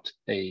about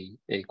a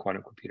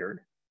quantum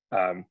computer.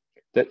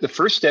 The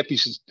first step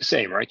is the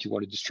same, right? You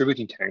want to distribute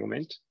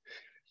entanglement,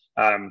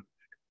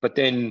 but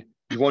then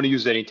you want to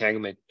use that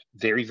entanglement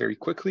very, very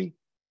quickly,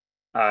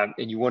 and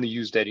you want to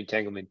use that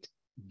entanglement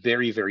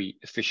very, very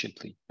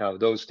efficiently. Now,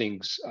 those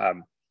things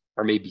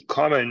are maybe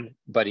common,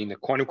 but in a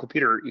quantum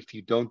computer, if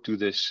you don't do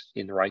this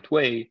in the right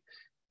way,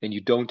 and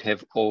you don't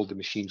have all the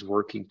machines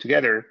working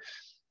together,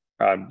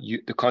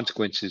 the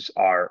consequences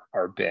are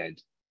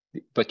bad.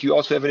 But you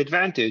also have an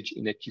advantage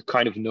in that you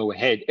kind of know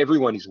ahead.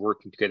 Everyone is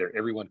working together.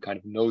 Everyone kind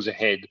of knows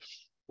ahead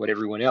what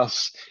everyone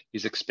else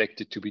is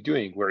expected to be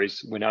doing.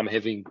 Whereas when I'm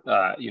having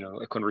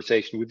a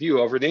conversation with you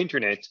over the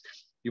internet,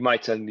 you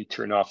might suddenly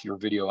turn off your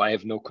video. I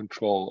have no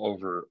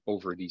control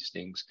over these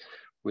things.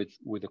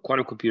 With a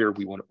quantum computer,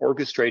 we want to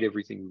orchestrate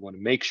everything. We want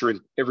to make sure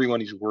that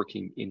everyone is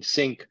working in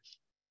sync.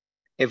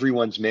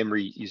 Everyone's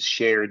memory is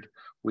shared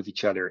with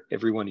each other.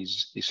 Everyone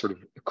is sort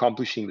of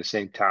accomplishing the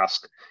same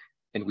task,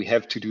 and we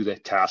have to do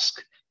that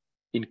task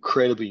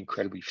incredibly,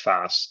 incredibly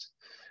fast.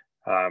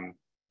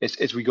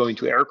 As we go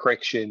into error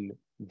correction,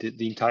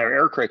 the entire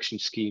error correction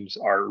schemes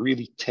are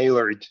really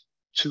tailored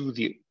to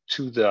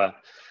the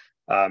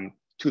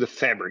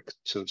fabric.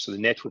 So the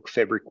network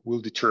fabric will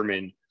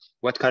determine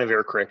what kind of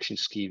error correction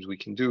schemes we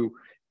can do,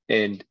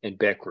 and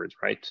backwards,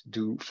 right?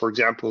 For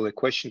example, a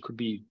question could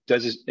be,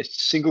 does a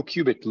single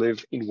qubit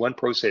live in one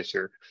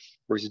processor,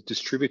 or is it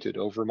distributed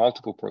over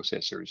multiple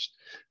processors?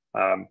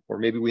 Or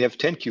maybe we have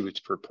 10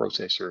 qubits per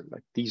processor.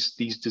 Like these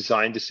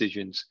design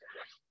decisions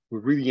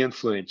will really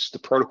influence the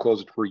protocols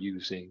that we're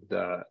using,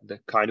 the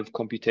kind of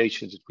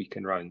computations that we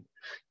can run,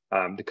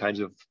 the kinds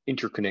of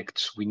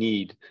interconnects we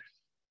need.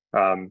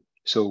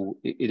 So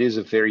it is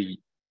a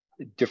very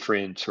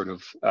different sort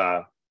of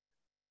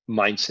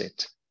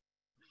mindset.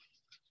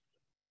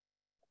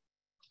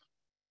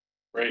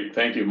 Great,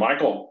 thank you.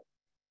 Michael?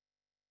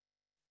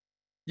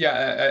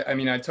 Yeah, I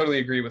mean, I totally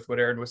agree with what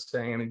Aaron was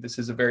saying. I mean, this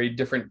is a very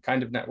different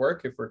kind of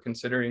network if we're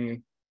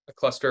considering a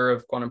cluster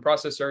of quantum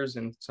processors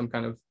and some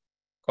kind of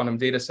quantum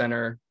data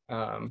center,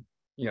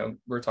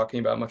 we're talking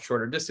about much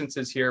shorter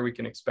distances here. We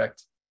can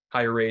expect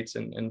higher rates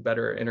and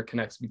better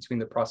interconnects between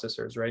the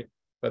processors, right?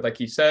 But like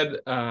he said,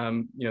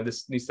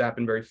 this needs to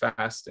happen very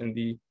fast, and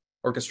the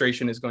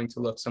orchestration is going to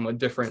look somewhat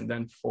different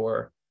than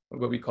for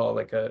what we call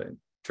like a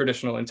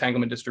traditional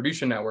entanglement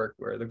distribution network,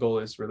 where the goal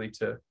is really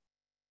to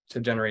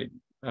generate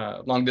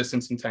long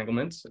distance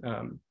entanglements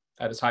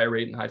at as high a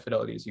rate and high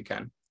fidelity as you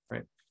can,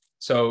 right?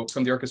 So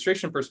from the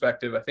orchestration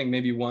perspective, I think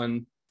maybe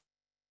one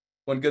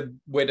good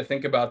way to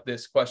think about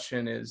this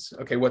question is,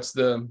 okay, what's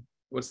the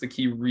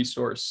key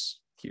resource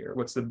here?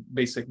 What's the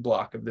basic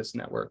block of this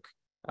network?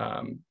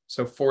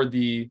 So for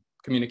the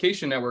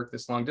communication network,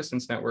 this long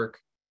distance network,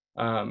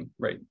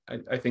 right,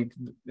 I think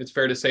it's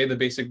fair to say the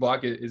basic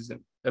block is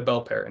a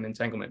bell pair, an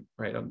entanglement,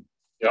 right?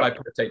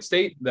 Bipartite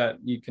state that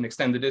you can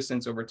extend the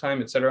distance over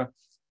time, et cetera,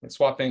 and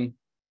swapping.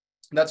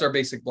 That's our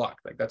basic block.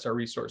 Like that's our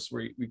resource.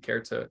 We care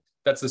to,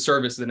 that's the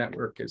service the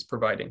network is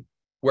providing.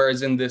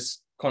 Whereas in this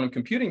quantum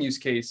computing use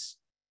case,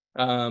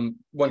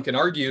 one can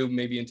argue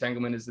maybe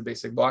entanglement is the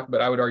basic block,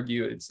 but I would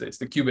argue it's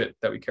the qubit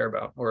that we care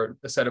about, or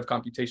a set of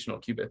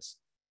computational qubits.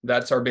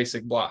 That's our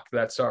basic block.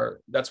 That's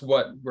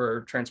what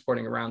we're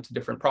transporting around to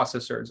different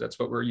processors. That's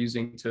what we're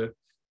using to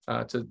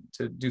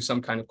do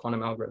some kind of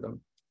quantum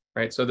algorithm,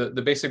 right? So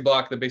the basic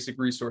block, the basic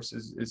resource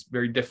is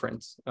very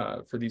different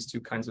for these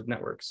two kinds of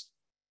networks.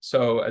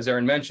 So as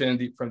Aaron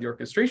mentioned, from the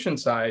orchestration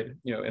side,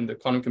 in the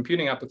quantum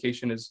computing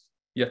application is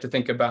you have to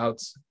think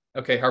about,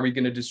 okay, how are we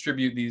going to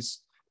distribute these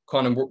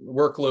quantum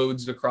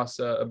workloads across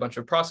a bunch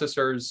of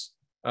processors?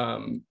 How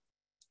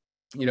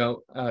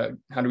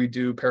do we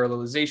do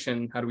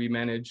parallelization? How do we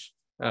manage,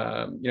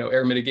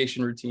 error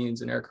mitigation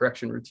routines and error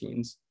correction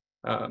routines?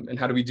 And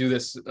how do we do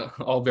this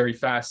all very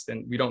fast?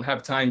 And we don't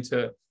have time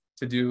to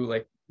do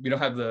we don't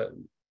have the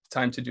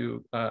time to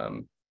do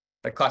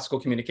like classical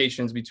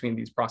communications between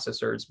these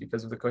processors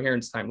because of the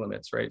coherence time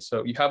limits, right?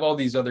 So you have all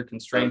these other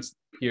constraints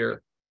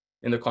here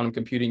in the quantum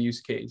computing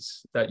use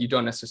case that you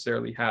don't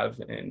necessarily have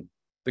in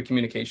the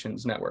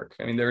communications network.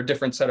 I mean, they're a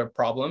different set of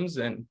problems,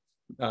 and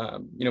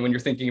when you're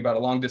thinking about a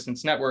long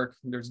distance network,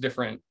 there's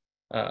different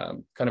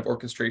kind of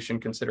orchestration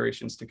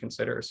considerations to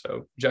consider.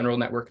 So general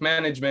network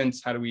management,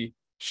 how do we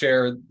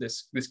share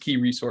this key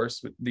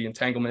resource with the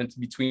entanglement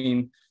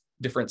between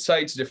different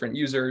sites, different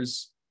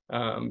users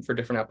for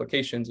different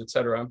applications, et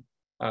cetera,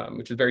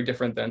 which is very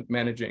different than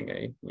managing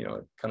a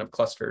kind of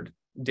clustered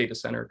data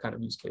center kind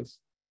of use case.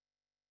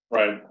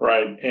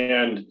 Right.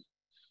 And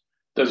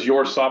does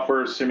your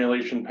software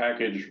simulation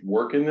package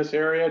work in this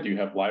area? Do you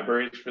have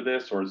libraries for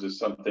this, or is this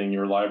something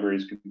your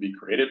libraries could be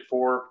created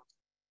for?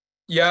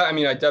 Yeah, I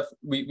mean,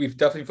 we've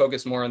definitely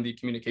focused more on the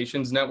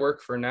communications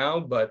network for now,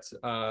 but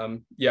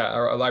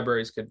our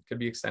libraries could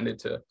be extended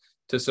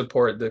to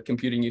support the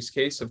computing use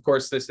case. Of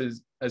course, this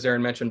is, as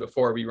Aaron mentioned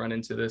before, we run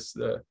into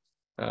the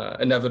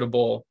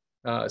inevitable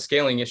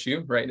scaling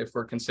issue, right? If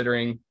we're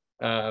considering,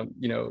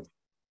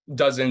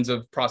 dozens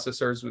of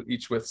processors,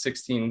 each with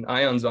 16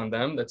 ions on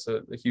them, that's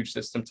a huge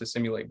system to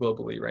simulate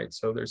globally, right?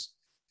 So there's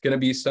going to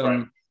be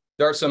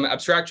there are some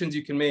abstractions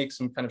you can make,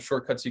 some kind of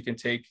shortcuts you can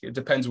take. It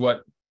depends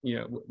what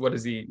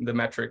is the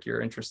metric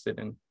you're interested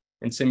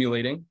in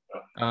simulating.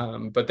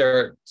 But there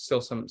are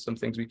still some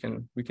things we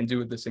can do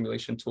with the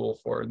simulation tool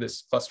for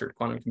this clustered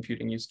quantum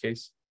computing use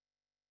case.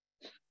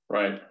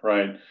 Right.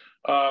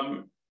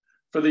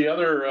 For the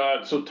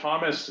other, so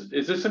Thomas,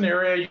 is this an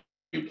area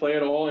you play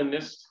at all in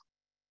NIST?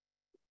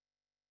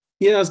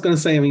 Yeah, I was going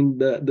to say, I mean,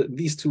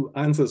 these two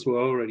answers were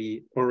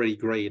already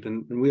great,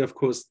 and we of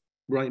course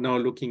right now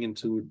looking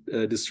into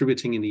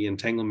distributing in the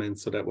entanglement.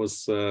 So that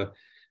was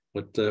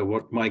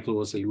what Michael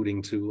was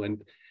alluding to,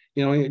 and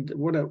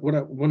what I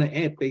want to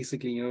add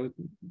basically,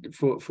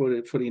 for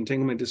the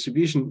entanglement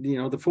distribution,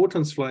 the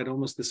photons fly at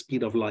almost the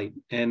speed of light,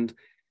 and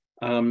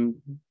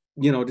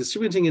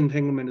distributing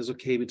entanglement is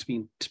okay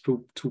between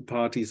two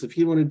parties. If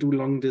you want to do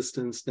long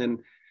distance, then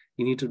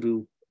you need to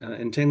do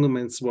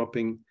entanglement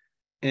swapping.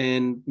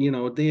 And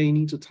there you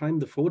need to time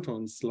the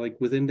photons like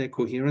within their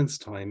coherence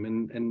time,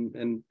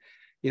 and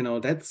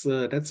that's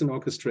an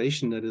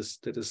orchestration that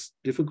is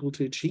difficult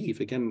to achieve.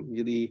 Again,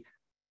 the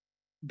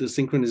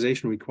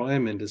synchronization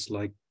requirement is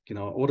like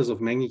orders of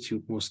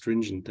magnitude more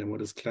stringent than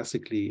what is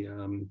classically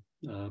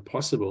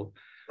possible.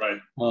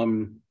 Right.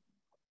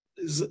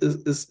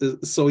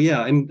 So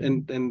yeah,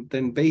 and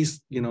then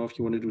based, if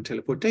you want to do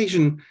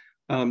teleportation,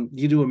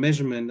 you do a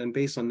measurement, and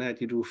based on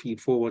that, you do a feed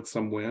forward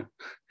somewhere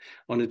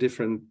on a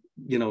different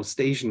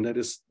station that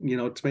is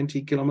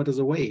 20 kilometers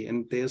away,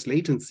 and there's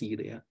latency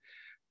there.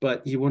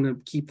 But you want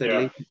to keep that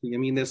latency. I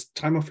mean, there's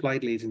time of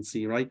flight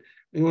latency, right?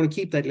 You want to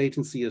keep that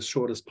latency as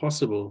short as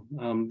possible,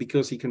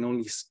 because you can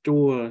only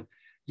store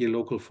your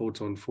local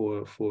photon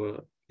for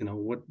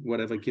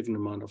whatever given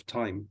amount of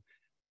time.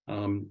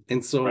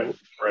 And so, right.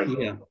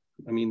 Yeah,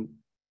 I mean,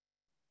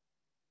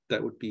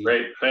 that would be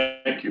great.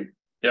 Thank you.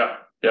 Yeah.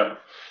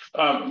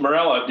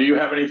 Mirella, do you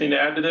have anything to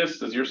add to this?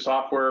 Does your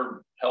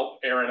software help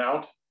Aaron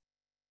out?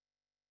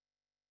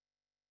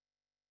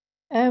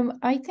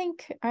 I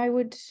think I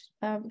would,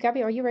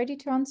 Gabby, are you ready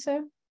to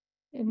answer?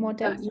 in more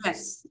depth?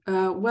 Yes.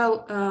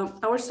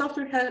 Our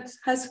software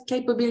has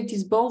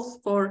capabilities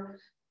both for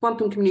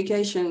quantum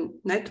communication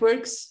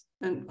networks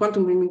and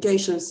quantum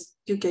communications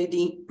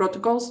QKD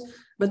protocols,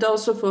 but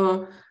also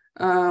for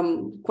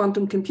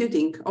quantum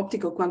computing,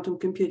 optical quantum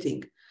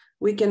computing.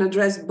 We can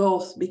address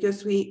both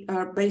because we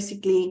are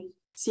basically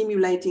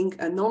simulating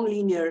a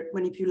nonlinear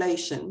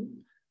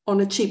manipulation on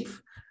a chip.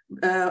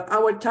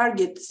 Our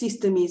target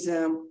system is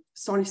a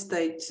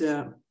solid-state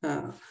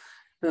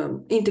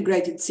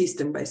integrated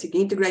system,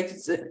 basically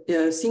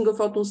integrated single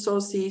photon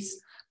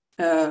sources,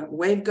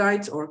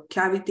 waveguides or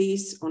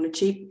cavities on a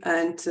chip,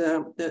 and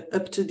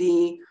up to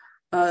the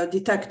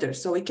detector.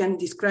 So we can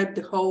describe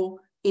the whole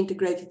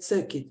integrated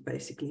circuit,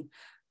 basically.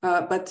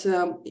 But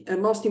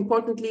most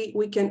importantly,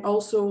 we can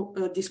also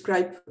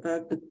describe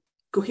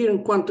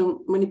coherent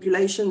quantum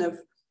manipulation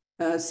of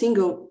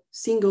single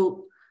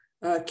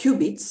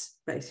qubits,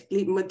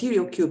 basically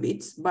material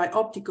qubits by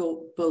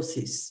optical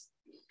pulses,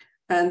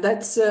 and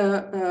that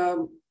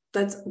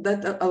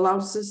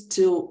allows us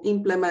to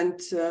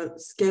implement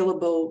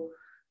scalable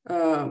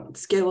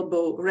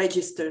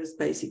registers,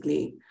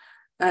 basically,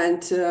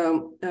 and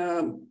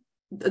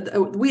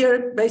we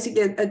are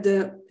basically at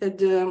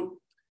the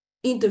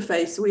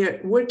interface. We are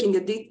working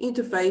at the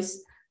interface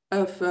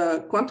of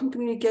quantum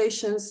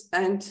communications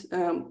and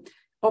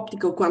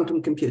optical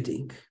quantum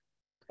computing.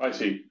 I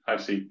see.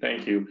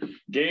 Thank you.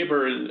 Gabe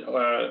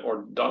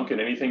or Duncan,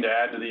 anything to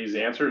add to these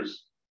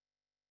answers?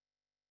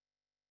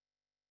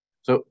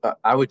 So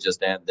I would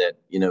just add that,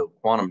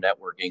 quantum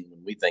networking,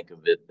 when we think of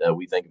it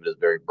as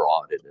very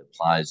broad. It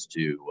applies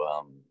to,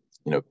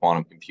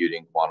 quantum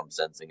computing, quantum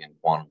sensing, and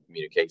quantum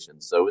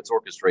communications. So its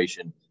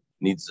orchestration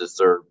needs to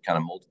serve kind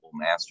of multiple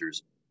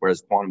masters,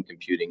 whereas quantum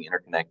computing,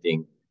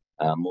 interconnecting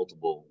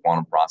multiple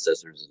quantum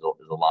processors is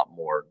a lot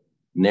more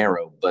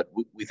narrow. But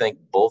we think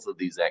both of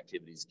these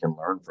activities can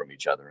learn from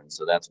each other. And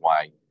so that's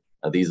why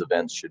these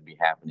events should be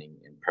happening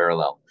in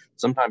parallel.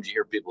 Sometimes you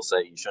hear people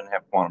say you shouldn't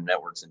have quantum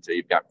networks until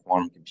you've got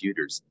quantum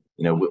computers.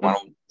 Why don't we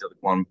until the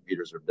quantum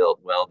computers are built?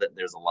 Well,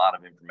 there's a lot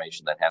of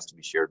information that has to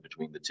be shared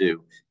between the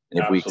two. And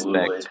if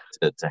Absolutely. we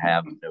expect to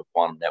have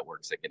quantum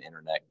networks that can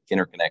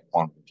interconnect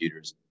quantum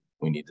computers,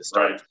 we need to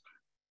start.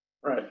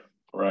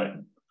 Right.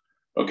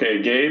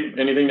 Okay, Gabe,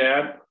 anything to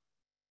add?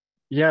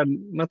 Yeah,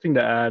 nothing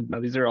to add.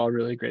 No, these are all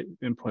really great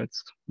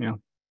inputs. Yeah.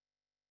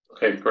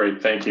 Okay,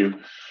 great. Thank you.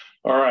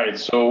 All right,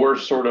 so we're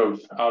sort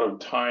of out of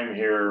time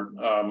here.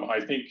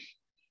 I think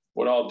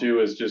what I'll do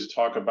is just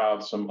talk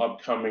about some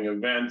upcoming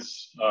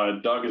events.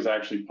 Doug has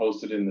actually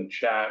posted in the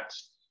chat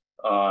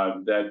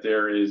that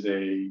there is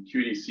a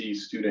QED-C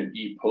student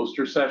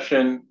e-poster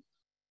session.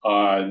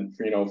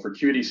 For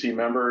QED-C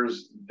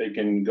members, they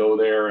can go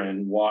there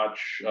and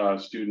watch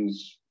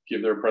students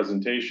give their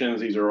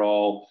presentations. These are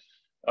all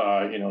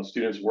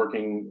students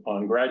working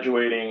on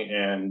graduating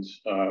and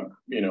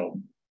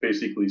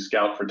basically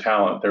scout for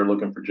talent. They're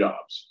looking for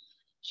jobs.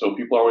 So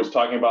people are always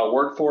talking about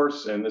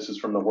workforce, and this is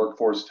from the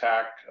workforce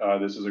TAC.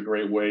 This is a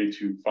great way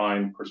to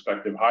find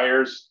prospective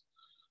hires.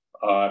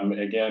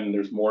 Again,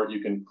 there's more. You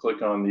can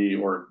click on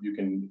or you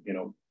can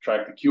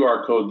track the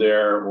QR code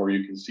there, or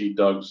you can see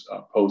Doug's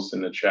posts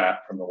in the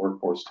chat from the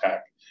workforce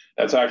TAC.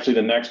 That's actually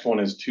the next one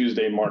is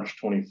Tuesday, March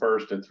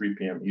 21st at 3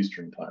 p.m.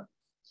 Eastern time.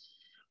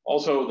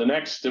 Also, the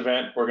next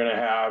event we're going to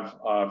have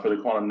for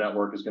the Quantum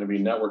Network is going to be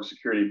Network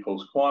Security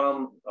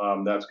Post-Quantum.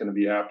 That's going to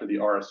be after the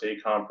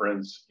RSA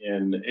conference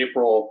in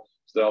April,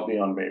 so that'll be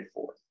on May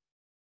 4th.